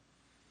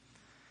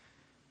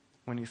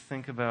 When you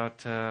think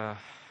about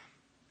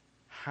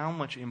how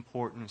much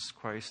importance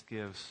Christ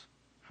gives,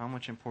 how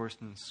much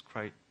importance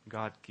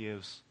God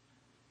gives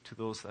to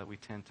those that we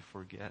tend to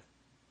forget,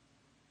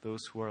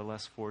 those who are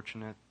less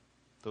fortunate,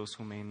 those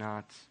who may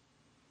not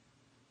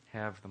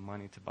have the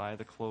money to buy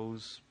the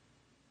clothes,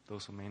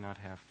 those who may not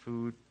have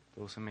food,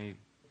 those who may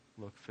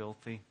look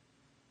filthy.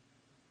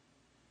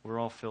 We're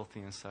all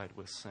filthy inside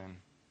with sin.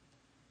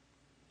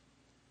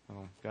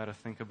 Well, got to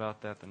think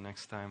about that the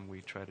next time we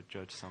try to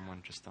judge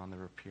someone just on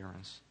their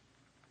appearance.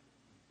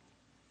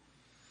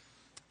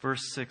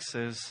 Verse 6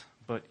 says,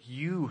 "But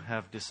you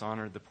have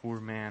dishonored the poor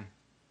man.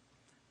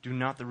 Do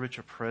not the rich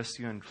oppress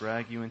you and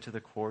drag you into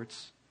the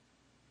courts?"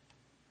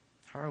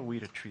 How are we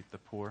to treat the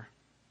poor?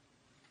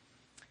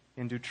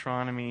 In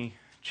Deuteronomy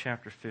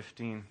chapter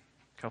 15,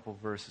 a couple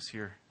verses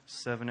here,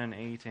 7 and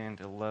 8 and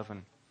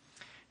 11,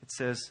 it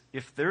says,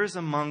 "If there is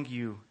among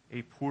you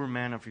a poor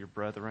man of your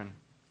brethren,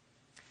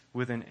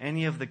 within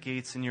any of the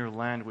gates in your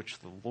land which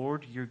the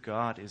Lord your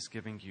God is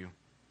giving you,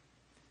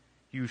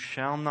 you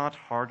shall not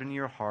harden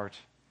your heart,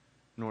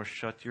 nor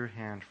shut your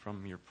hand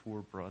from your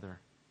poor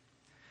brother.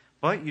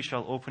 But you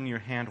shall open your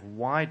hand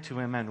wide to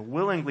him and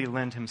willingly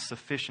lend him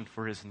sufficient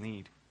for his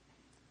need,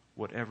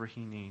 whatever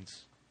he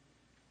needs."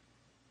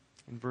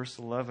 In verse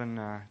 11,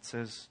 it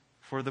says,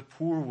 "For the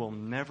poor will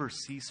never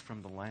cease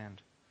from the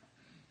land.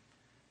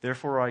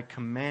 Therefore I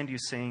command you,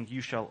 saying,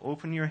 you shall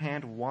open your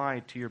hand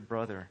wide to your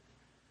brother,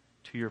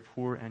 to your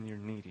poor and your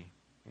needy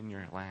in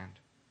your land."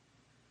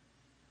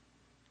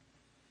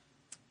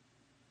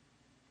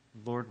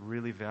 The Lord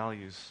really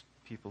values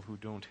people who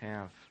don't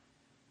have.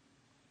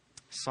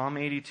 Psalm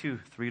 82,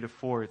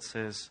 3-4, it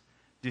says,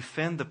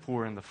 "Defend the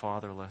poor and the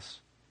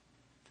fatherless."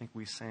 I think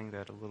we sang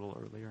that a little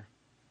earlier.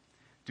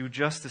 "Do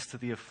justice to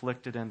the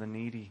afflicted and the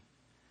needy.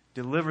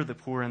 Deliver the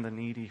poor and the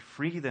needy.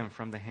 Free them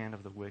from the hand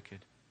of the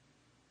wicked."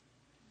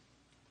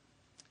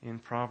 In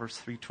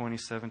Proverbs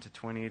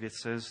 3:27-28, it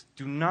says,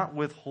 "Do not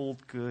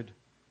withhold good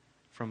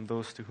from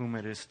those to whom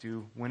it is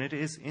due, when it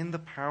is in the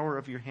power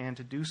of your hand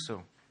to do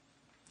so.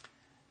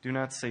 Do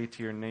not say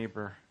to your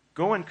neighbor,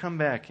 'Go and come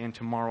back, and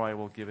tomorrow I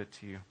will give it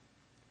to you,'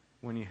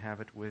 when you have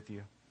it with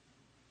you."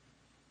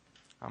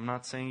 I'm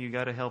not saying you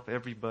got to help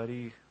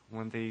everybody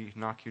when they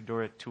knock your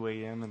door at 2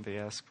 a.m. and they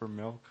ask for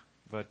milk,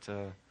 but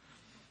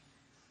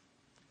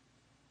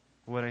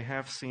what I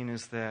have seen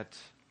is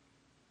that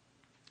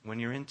when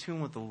you're in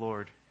tune with the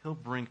Lord, He'll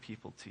bring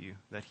people to you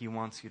that He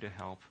wants you to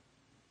help.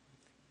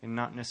 And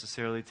not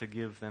necessarily to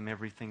give them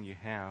everything you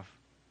have,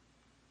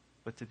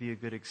 but to be a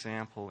good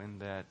example in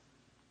that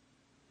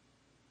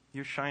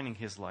you're shining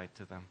His light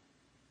to them,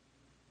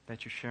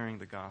 that you're sharing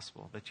the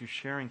gospel, that you're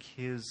sharing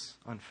His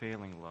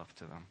unfailing love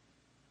to them.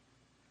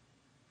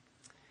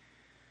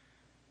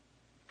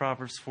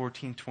 Proverbs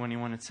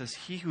 14:21, it says,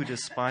 "He who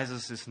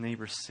despises his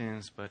neighbor's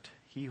sins, but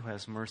he who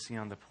has mercy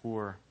on the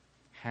poor,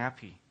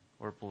 happy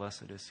or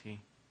blessed is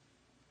he."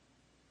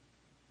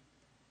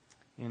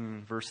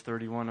 In verse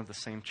 31 of the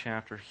same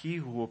chapter, "He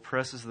who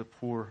oppresses the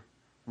poor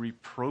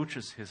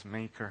reproaches his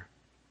maker,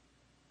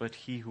 but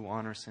he who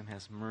honors him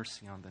has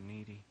mercy on the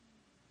needy."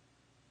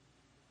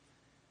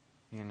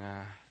 And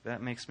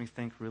that makes me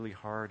think really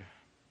hard.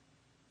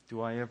 Do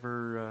I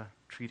ever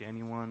treat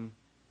anyone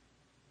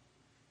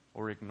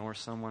or ignore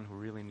someone who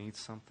really needs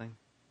something?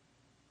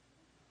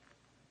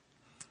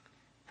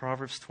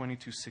 Proverbs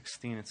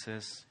 22:16, it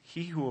says,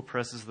 "He who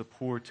oppresses the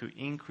poor to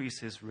increase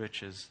his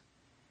riches,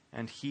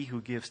 and he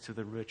who gives to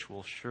the rich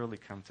will surely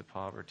come to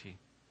poverty."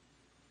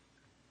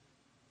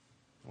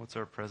 What's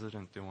our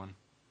president doing?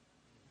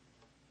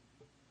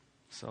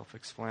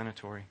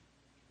 Self-explanatory.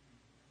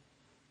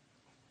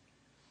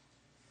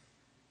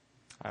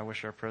 I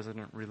wish our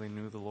president really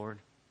knew the Lord.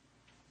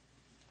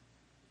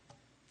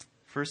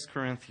 1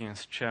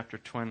 Corinthians chapter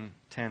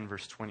 10,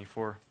 verse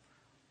 24.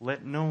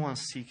 "Let no one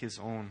seek his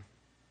own,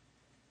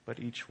 but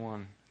each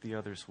one the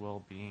other's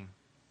well-being."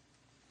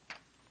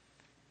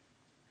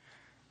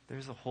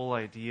 There's a whole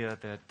idea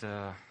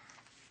that,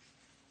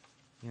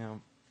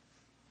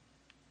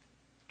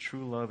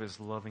 true love is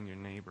loving your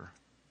neighbor.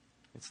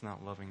 It's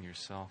not loving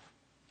yourself.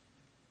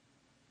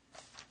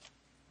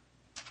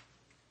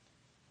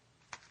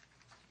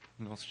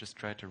 Notes just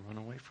tried to run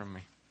away from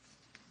me.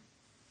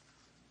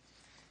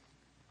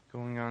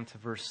 Going on to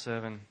verse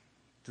 7.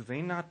 "Do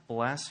they not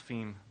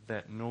blaspheme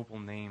that noble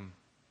name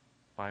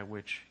by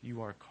which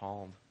you are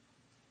called?"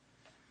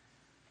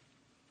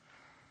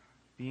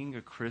 Being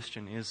a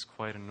Christian is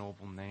quite a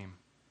noble name.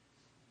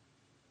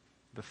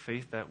 The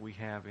faith that we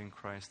have in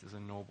Christ is a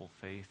noble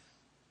faith.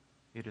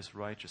 It is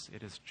righteous.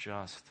 It is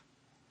just.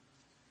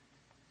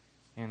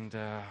 And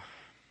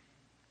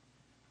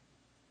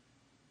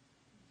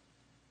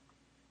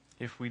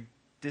if we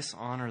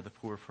dishonor the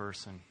poor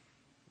person,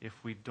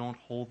 if we don't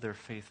hold their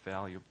faith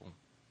valuable.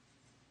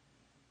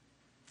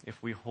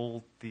 If we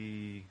hold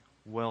the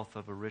wealth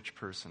of a rich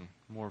person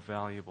more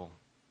valuable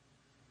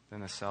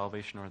than the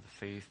salvation or the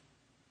faith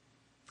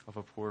of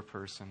a poor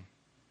person,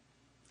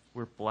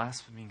 we're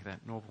blaspheming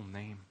that noble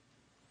name.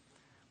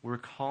 We're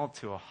called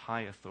to a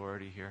high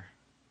authority here.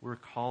 We're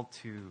called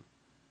to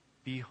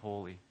be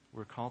holy.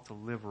 We're called to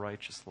live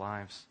righteous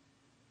lives.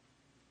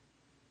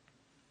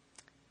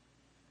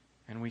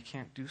 And we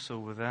can't do so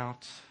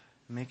without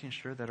making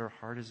sure that our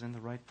heart is in the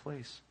right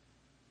place.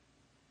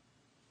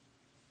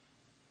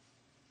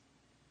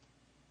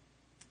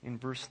 In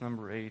verse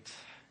number 8,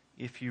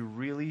 if you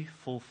really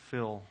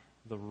fulfill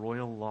the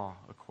royal law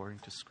according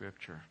to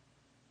Scripture,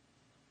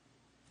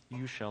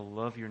 you shall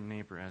love your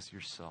neighbor as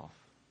yourself.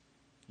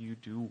 You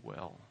do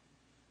well.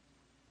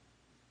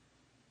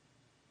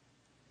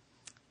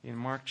 In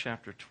Mark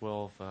chapter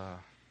 12,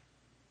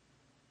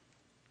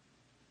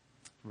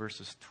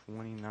 verses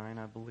 29,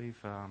 I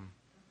believe,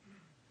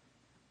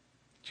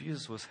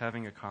 Jesus was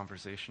having a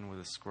conversation with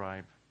a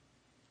scribe.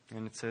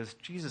 And it says,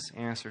 Jesus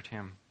answered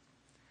him,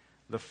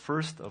 "The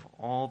first of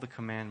all the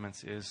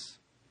commandments is,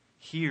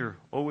 'Hear,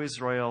 O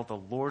Israel, the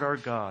Lord our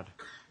God,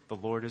 the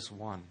Lord is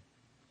one.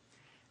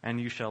 And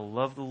you shall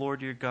love the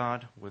Lord your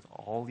God with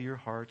all your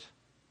heart,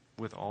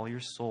 with all your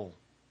soul,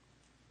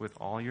 with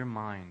all your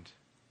mind,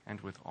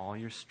 and with all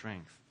your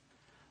strength.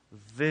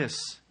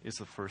 This is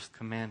the first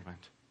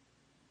commandment.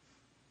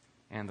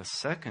 And the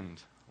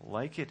second,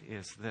 like it,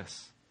 is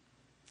this: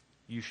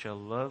 you shall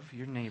love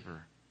your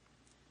neighbor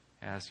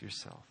as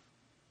yourself.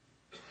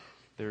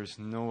 There is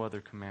no other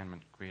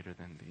commandment greater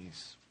than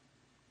these.'"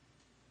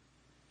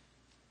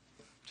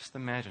 Just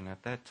imagine,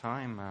 at that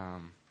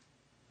time,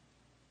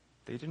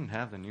 they didn't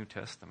have the New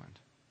Testament.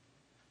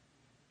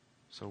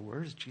 So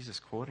where is Jesus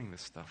quoting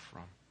this stuff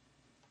from?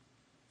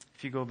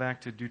 If you go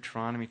back to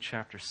Deuteronomy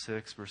chapter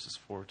 6, verses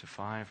 4 to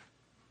 5,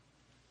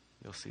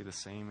 you'll see the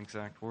same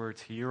exact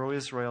words. "Hear, O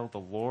Israel, the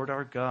Lord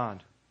our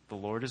God, the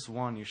Lord is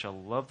one. You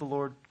shall love the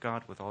Lord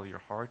God with all your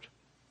heart,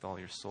 with all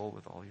your soul,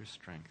 with all your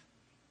strength."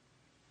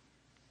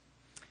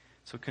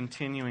 So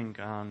continuing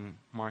on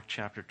Mark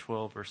chapter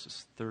 12,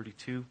 verses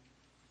 32.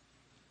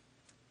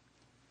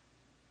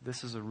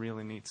 This is a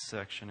really neat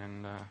section,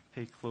 and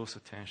pay close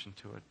attention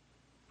to it.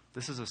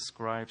 This is a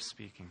scribe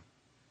speaking.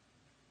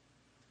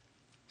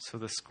 So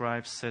the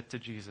scribe said to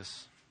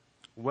Jesus,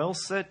 "Well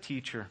said,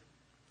 teacher.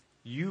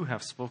 You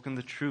have spoken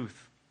the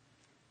truth.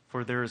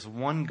 For there is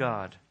one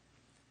God,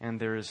 and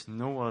there is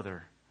no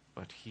other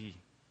but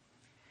He.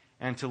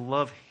 And to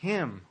love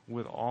Him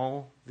with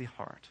all the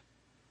heart,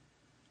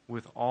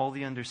 with all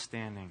the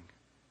understanding,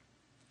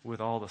 with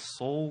all the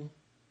soul,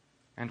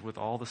 and with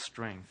all the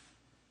strength,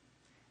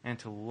 and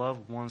to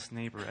love one's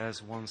neighbor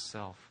as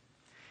oneself,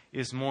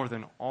 is more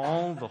than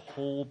all the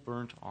whole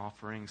burnt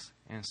offerings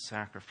and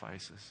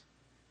sacrifices."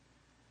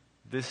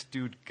 This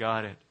dude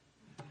got it.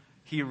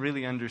 He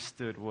really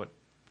understood what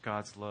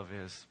God's love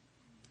is.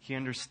 He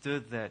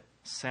understood that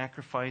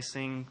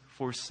sacrificing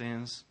for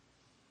sins,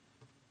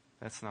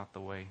 that's not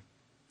the way.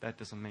 That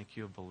doesn't make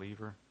you a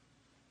believer.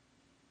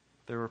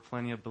 There were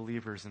plenty of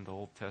believers in the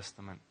Old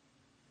Testament,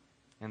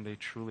 and they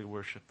truly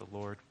worshiped the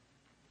Lord.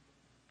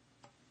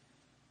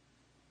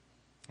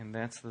 And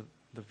that's the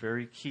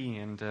very key.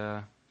 And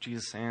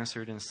Jesus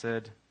answered and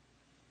said,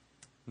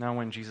 now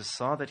when Jesus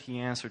saw that he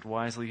answered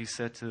wisely, he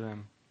said to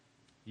them,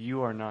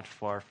 "You are not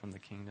far from the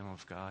kingdom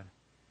of God."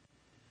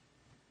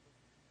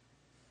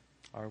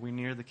 Are we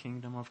near the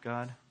kingdom of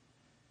God?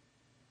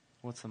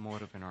 What's the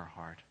motive in our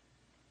heart?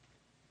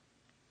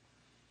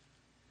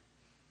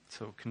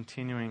 So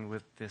continuing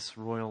with this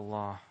royal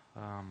law,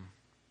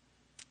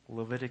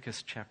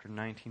 Leviticus chapter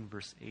 19,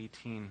 verse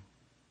 18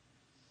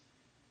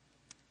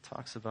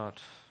 talks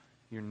about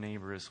your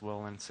neighbor as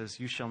well, and it says,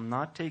 "You shall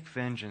not take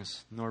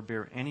vengeance, nor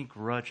bear any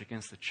grudge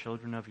against the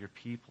children of your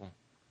people,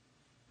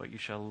 but you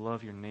shall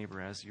love your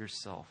neighbor as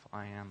yourself.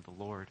 I am the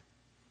Lord."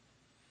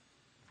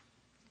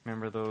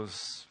 Remember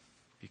those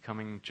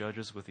becoming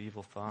judges with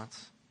evil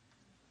thoughts?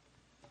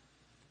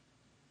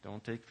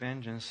 Don't take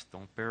vengeance.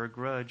 Don't bear a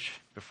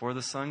grudge. Before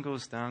the sun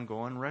goes down,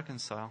 go and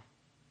reconcile.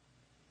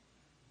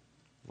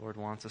 The Lord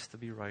wants us to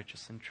be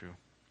righteous and true.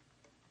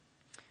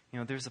 You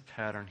know, there's a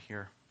pattern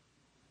here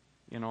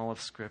in all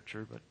of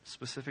Scripture, but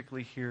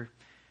specifically here,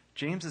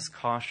 James is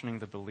cautioning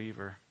the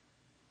believer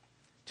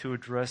to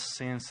address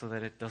sin so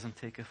that it doesn't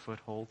take a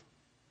foothold.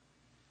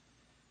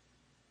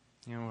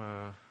 You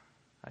know,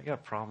 I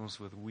got problems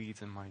with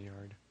weeds in my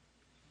yard.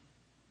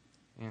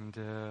 And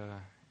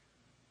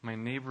my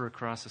neighbor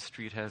across the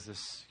street has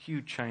this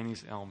huge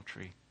Chinese elm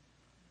tree.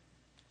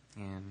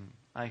 And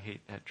I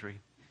hate that tree.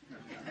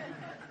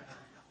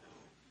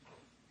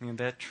 And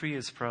that tree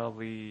is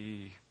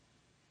probably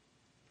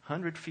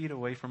 100 feet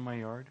away from my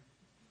yard.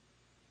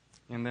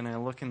 And then I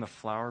look in the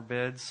flower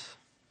beds,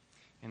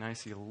 and I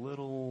see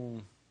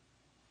little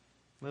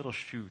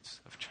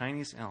shoots of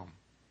Chinese elm.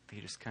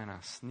 They just kind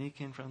of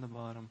sneak in from the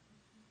bottom.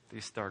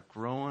 They start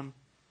growing.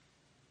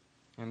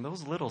 And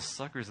those little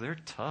suckers, they're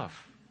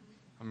tough.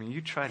 I mean,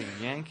 you try to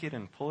yank it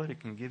and pull it, it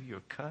can give you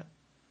a cut.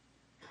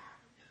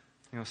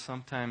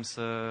 Sometimes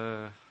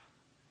I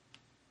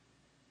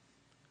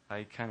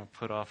kind of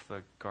put off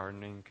the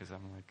gardening because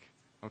I'm like,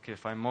 okay,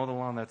 if I mow the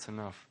lawn, that's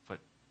enough. But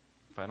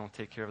if I don't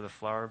take care of the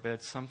flower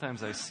beds,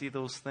 sometimes I see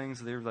those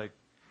things, they're like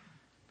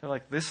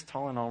this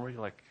tall and already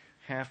like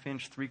 1/2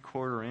 inch,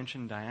 3/4 inch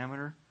in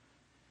diameter.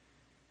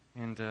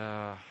 And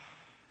I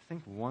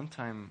think one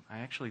time I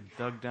actually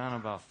dug down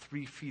about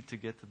 3 feet to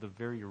get to the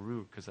very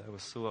root because I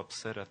was so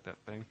upset at that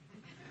thing.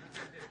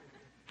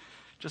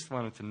 Just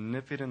wanted to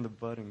nip it in the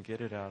bud and get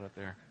it out of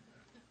there.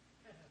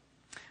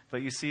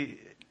 But you see,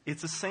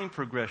 it's the same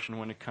progression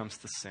when it comes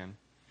to sin.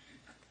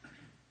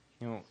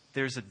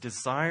 There's a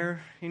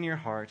desire in your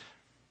heart.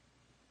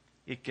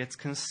 It gets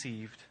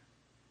conceived.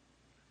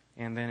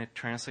 And then it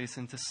translates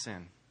into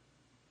sin.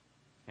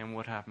 And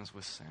what happens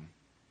with sin?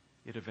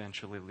 It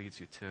eventually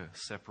leads you to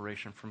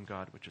separation from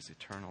God, which is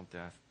eternal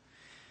death.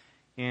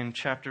 In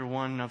chapter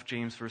 1 of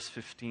James, verse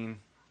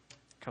 15,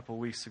 a couple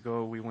weeks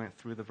ago, we went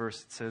through the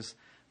verse. It says,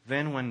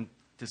 "Then when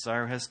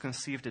desire has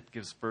conceived, it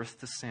gives birth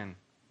to sin.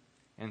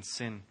 And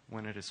sin,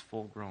 when it is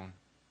full grown,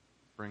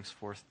 brings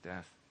forth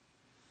death."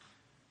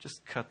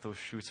 Just cut those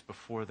shoots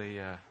before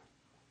they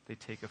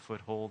take a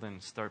foothold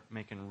and start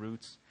making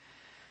roots.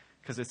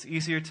 Because it's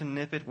easier to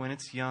nip it when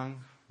it's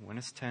young, when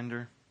it's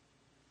tender.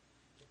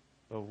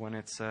 But when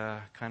it's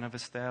kind of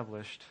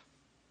established,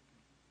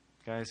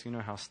 guys, you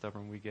know how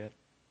stubborn we get.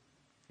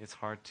 It's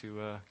hard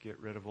to get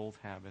rid of old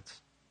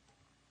habits.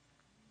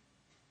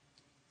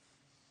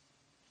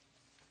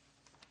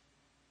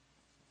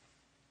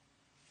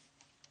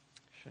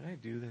 Should I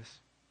do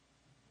this?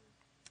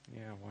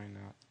 Yeah, why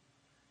not?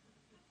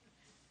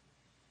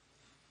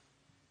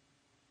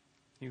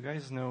 You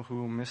guys know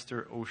who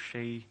Mr.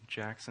 O'Shea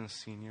Jackson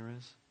Sr.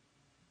 is?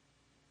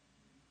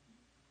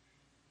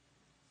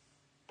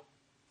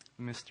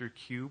 Mr.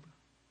 Cube?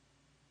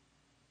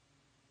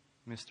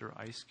 Mr.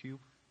 Ice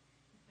Cube?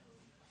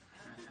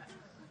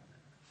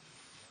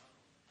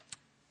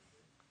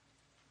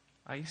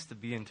 I used to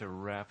be into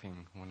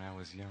rapping when I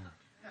was young.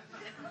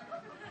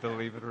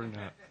 Believe it or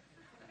not.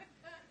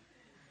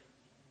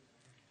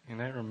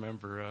 And I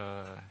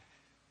remember,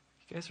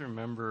 you guys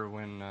remember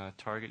when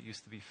Target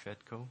used to be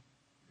Fedco?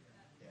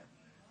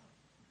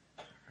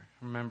 I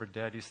remember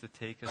Dad used to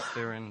take us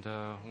there, and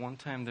one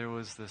time there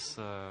was this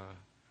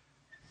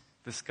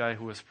guy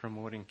who was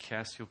promoting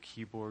Casio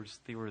keyboards.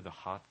 They were the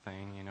hot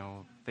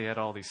thing, They had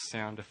all these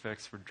sound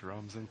effects for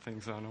drums and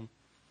things on them.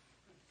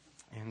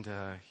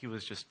 And he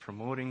was just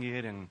promoting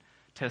it and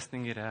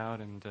testing it out,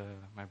 and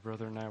my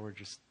brother and I were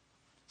just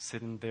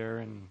sitting there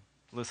and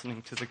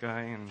listening to the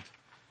guy, and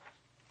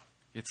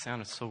it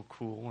sounded so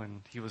cool,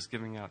 and he was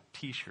giving out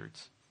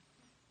T-shirts.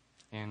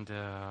 And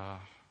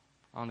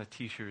on the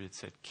T-shirt it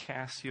said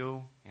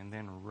Casio, and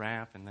then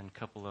rap, and then a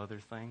couple other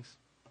things.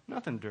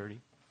 Nothing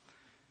dirty.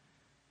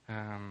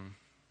 When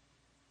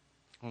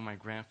my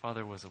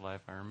grandfather was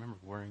alive, I remember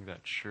wearing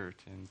that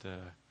shirt,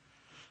 and,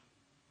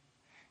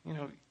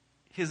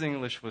 his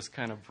English was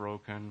kind of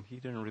broken. He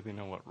didn't really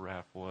know what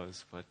rap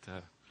was, but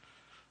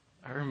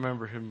I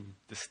remember him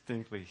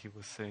distinctly. He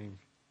was saying,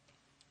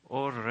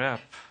 "Oh, rap,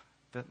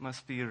 that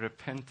must be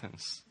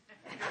repentance."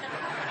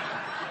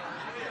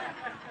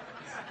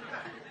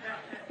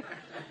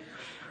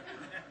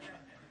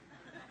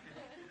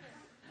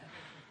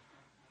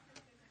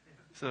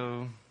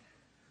 So,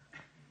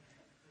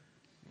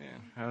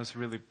 I was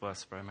really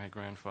blessed by my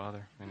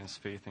grandfather and his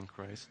faith in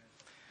Christ.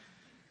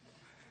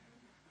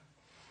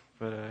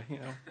 But,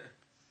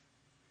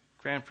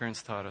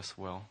 grandparents taught us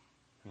well.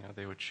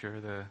 They would share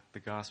the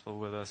gospel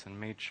with us and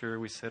made sure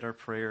we said our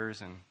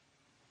prayers. And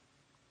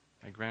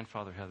my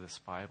grandfather had this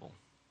Bible.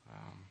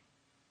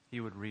 He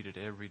would read it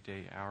every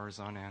day, hours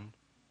on end.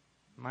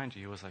 Mind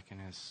you, he was like in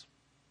his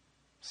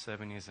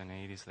 70s and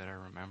 80s that I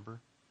remember.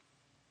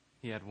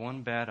 He had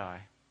one bad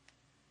eye,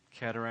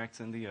 cataracts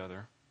in the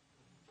other.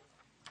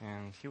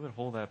 And he would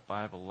hold that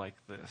Bible like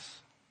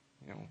this,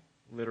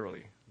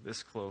 literally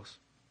this close,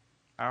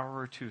 hour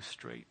or two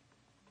straight.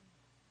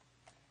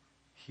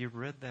 He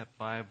read that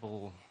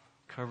Bible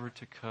cover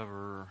to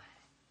cover,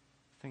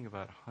 I think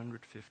about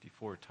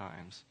 154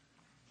 times.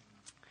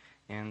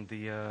 And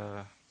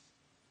the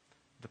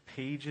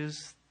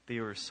pages, they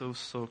were so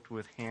soaked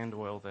with hand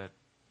oil that,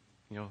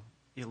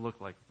 it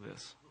looked like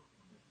this.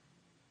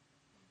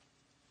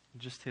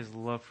 Just his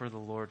love for the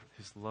Lord,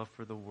 his love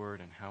for the Word,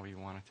 and how he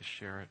wanted to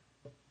share it.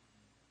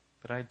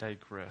 But I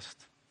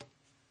digressed.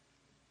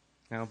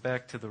 Now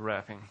back to the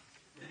rapping.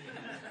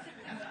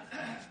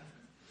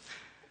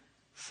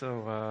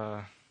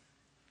 So,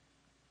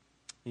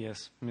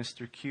 yes,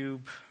 Mr.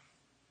 Cube,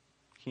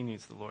 he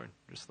needs the Lord,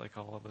 just like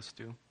all of us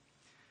do.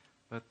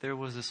 But there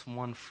was this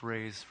one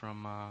phrase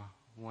from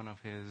one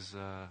of his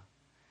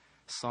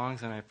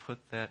songs, and I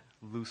put that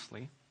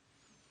loosely.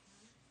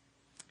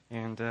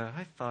 And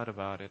I thought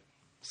about it.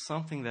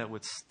 Something that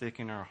would stick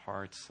in our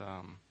hearts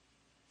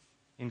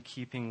in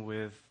keeping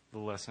with the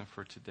lesson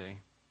for today.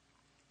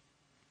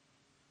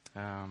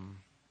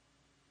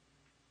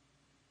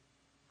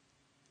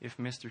 If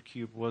Mr.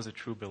 Cube was a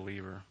true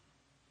believer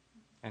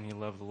and he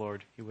loved the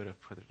Lord, he would have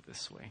put it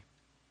this way.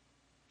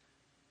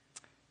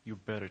 you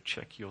better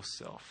check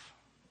yourself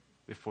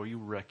before you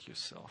wreck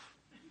yourself.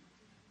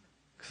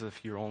 Because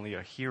if you're only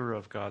a hearer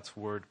of God's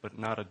word, but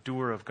not a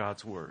doer of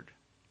God's word,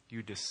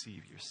 you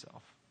deceive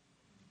yourself.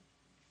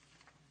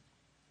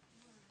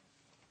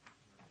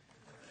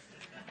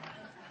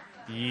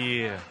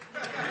 Yeah.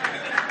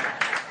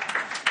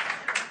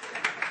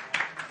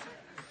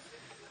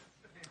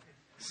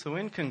 So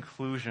in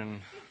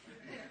conclusion,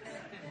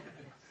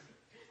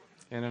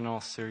 and in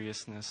all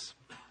seriousness,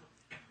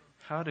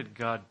 how did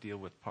God deal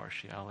with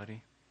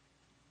partiality?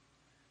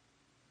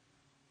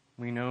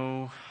 We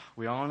all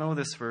know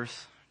this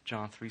verse,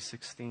 John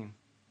 3:16.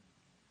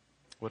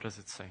 What does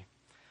it say?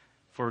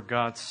 For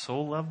God so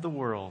loved the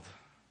world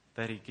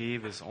that he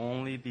gave his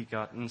only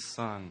begotten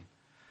Son,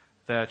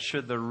 that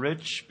should the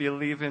rich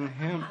believe in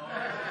him.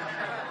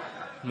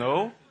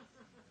 No?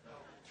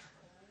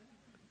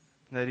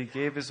 That he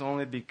gave his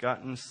only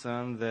begotten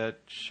Son, that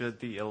should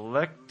the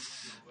elect.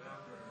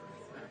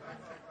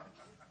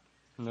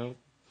 No.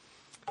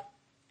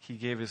 He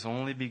gave his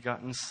only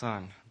begotten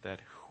Son, that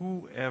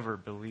whoever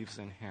believes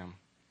in him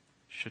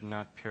should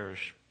not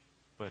perish,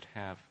 but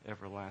have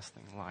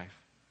everlasting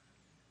life.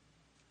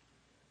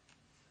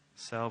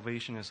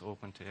 Salvation is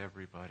open to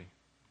everybody.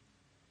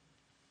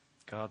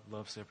 God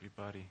loves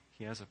everybody.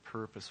 He has a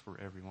purpose for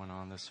everyone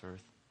on this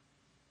earth.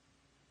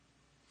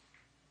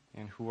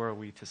 And who are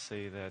we to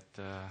say that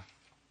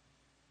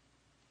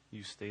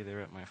you stay there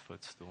at my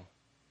footstool,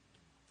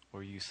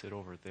 or you sit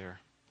over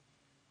there?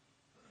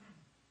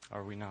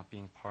 Are we not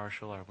being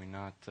partial? Are we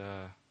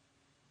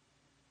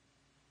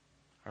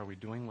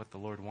doing what the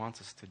Lord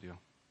wants us to do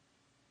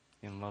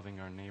in loving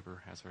our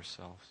neighbor as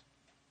ourselves?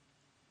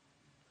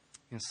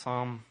 In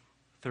Psalm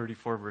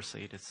 34, verse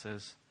 8, it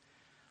says,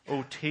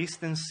 "Oh,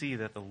 taste and see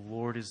that the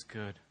Lord is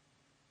good.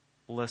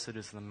 Blessed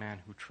is the man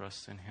who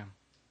trusts in him."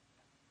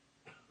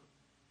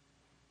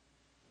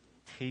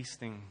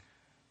 Tasting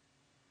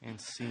and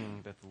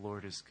seeing that the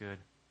Lord is good.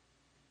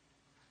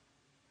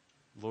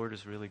 The Lord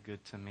is really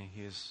good to me.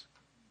 He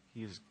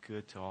is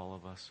good to all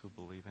of us who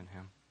believe in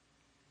him.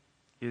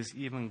 He is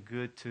even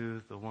good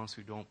to the ones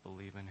who don't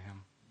believe in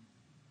him,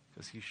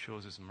 because he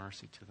shows his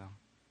mercy to them.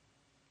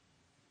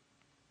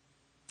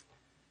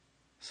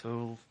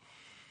 So,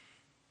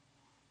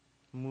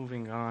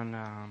 moving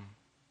on,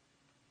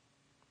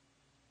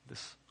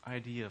 this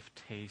idea of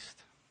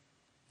taste.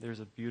 There's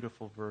a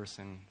beautiful verse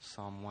in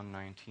Psalm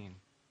 119,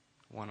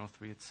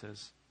 103. It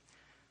says,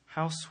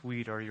 "How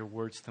sweet are your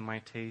words to my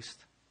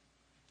taste,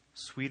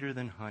 sweeter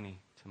than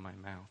honey to my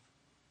mouth."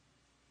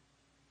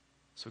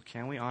 So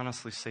can we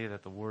honestly say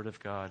that the Word of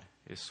God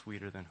is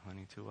sweeter than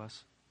honey to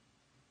us?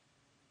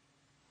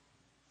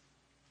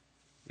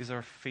 Is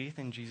our faith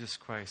in Jesus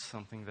Christ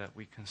something that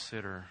we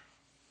consider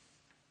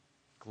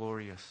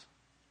glorious,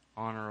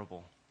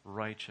 honorable,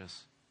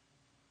 righteous?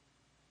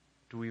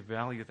 Do we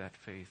value that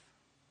faith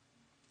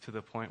to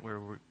the point where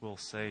we'll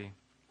say,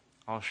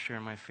 I'll share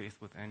my faith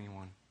with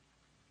anyone?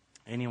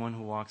 Anyone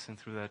who walks in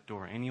through that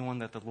door, anyone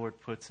that the Lord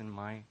puts in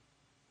my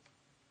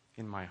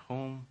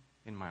home,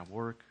 in my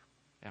work,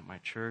 at my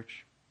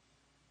church,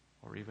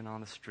 or even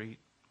on the street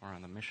or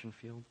on the mission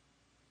field?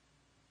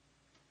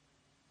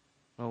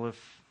 Well,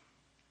 if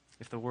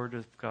the Word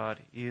of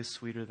God is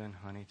sweeter than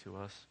honey to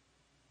us,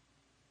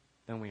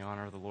 then we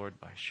honor the Lord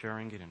by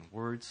sharing it in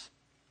words,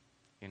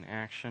 in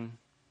action,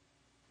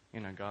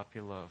 in agape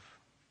love,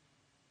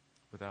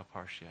 without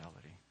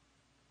partiality.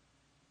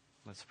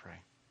 Let's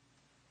pray.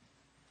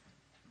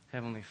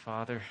 Heavenly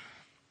Father,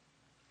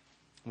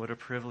 what a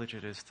privilege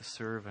it is to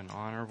serve an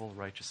honorable,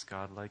 righteous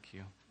God like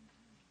you.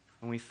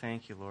 And we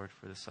thank you, Lord,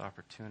 for this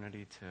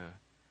opportunity to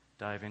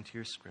dive into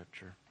your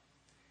scripture.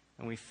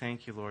 And we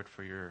thank you, Lord,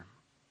 for your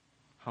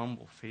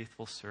humble,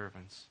 faithful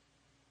servants.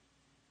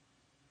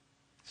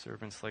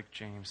 Servants like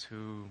James,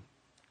 who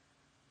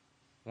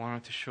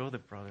wanted to show the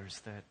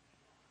brothers that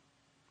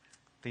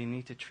they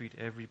need to treat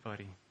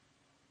everybody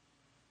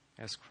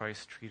as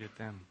Christ treated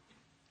them,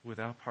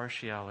 without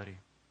partiality.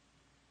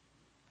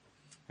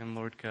 And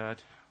Lord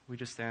God, we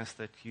just ask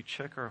that you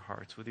check our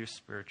hearts with your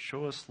Spirit.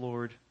 Show us,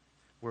 Lord,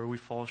 where we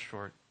fall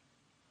short,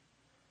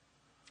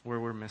 where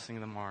we're missing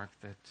the mark,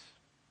 that,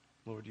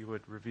 Lord, you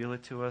would reveal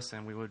it to us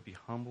and we would be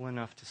humble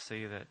enough to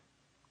say that,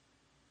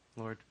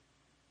 Lord,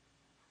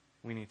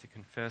 we need to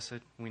confess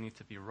it. We need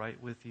to be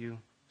right with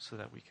you so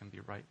that we can be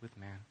right with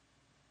man.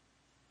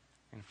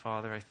 And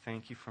Father, I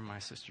thank you for my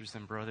sisters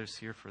and brothers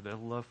here, for their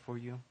love for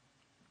you.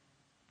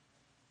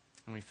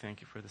 And we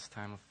thank you for this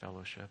time of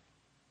fellowship.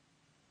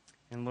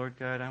 And Lord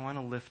God, I want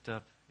to lift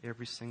up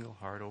every single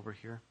heart over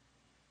here,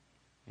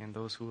 and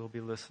those who will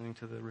be listening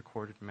to the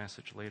recorded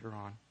message later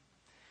on.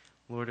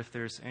 Lord, if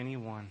there's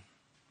anyone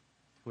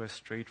who has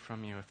strayed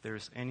from you, if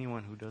there's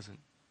anyone who doesn't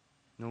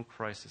know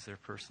Christ as their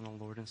personal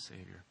Lord and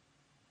Savior,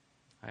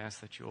 I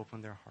ask that you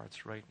open their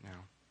hearts right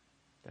now,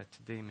 that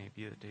today may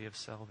be the day of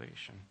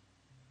salvation.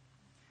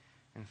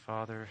 And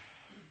Father,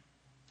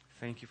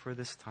 thank you for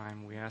this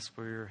time. We ask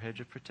for your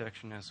hedge of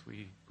protection as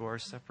we go our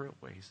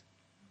separate ways.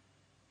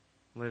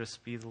 Let us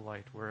be the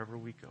light wherever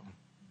we go.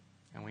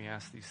 And we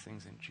ask these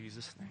things in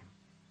Jesus' name.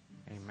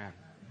 Amen.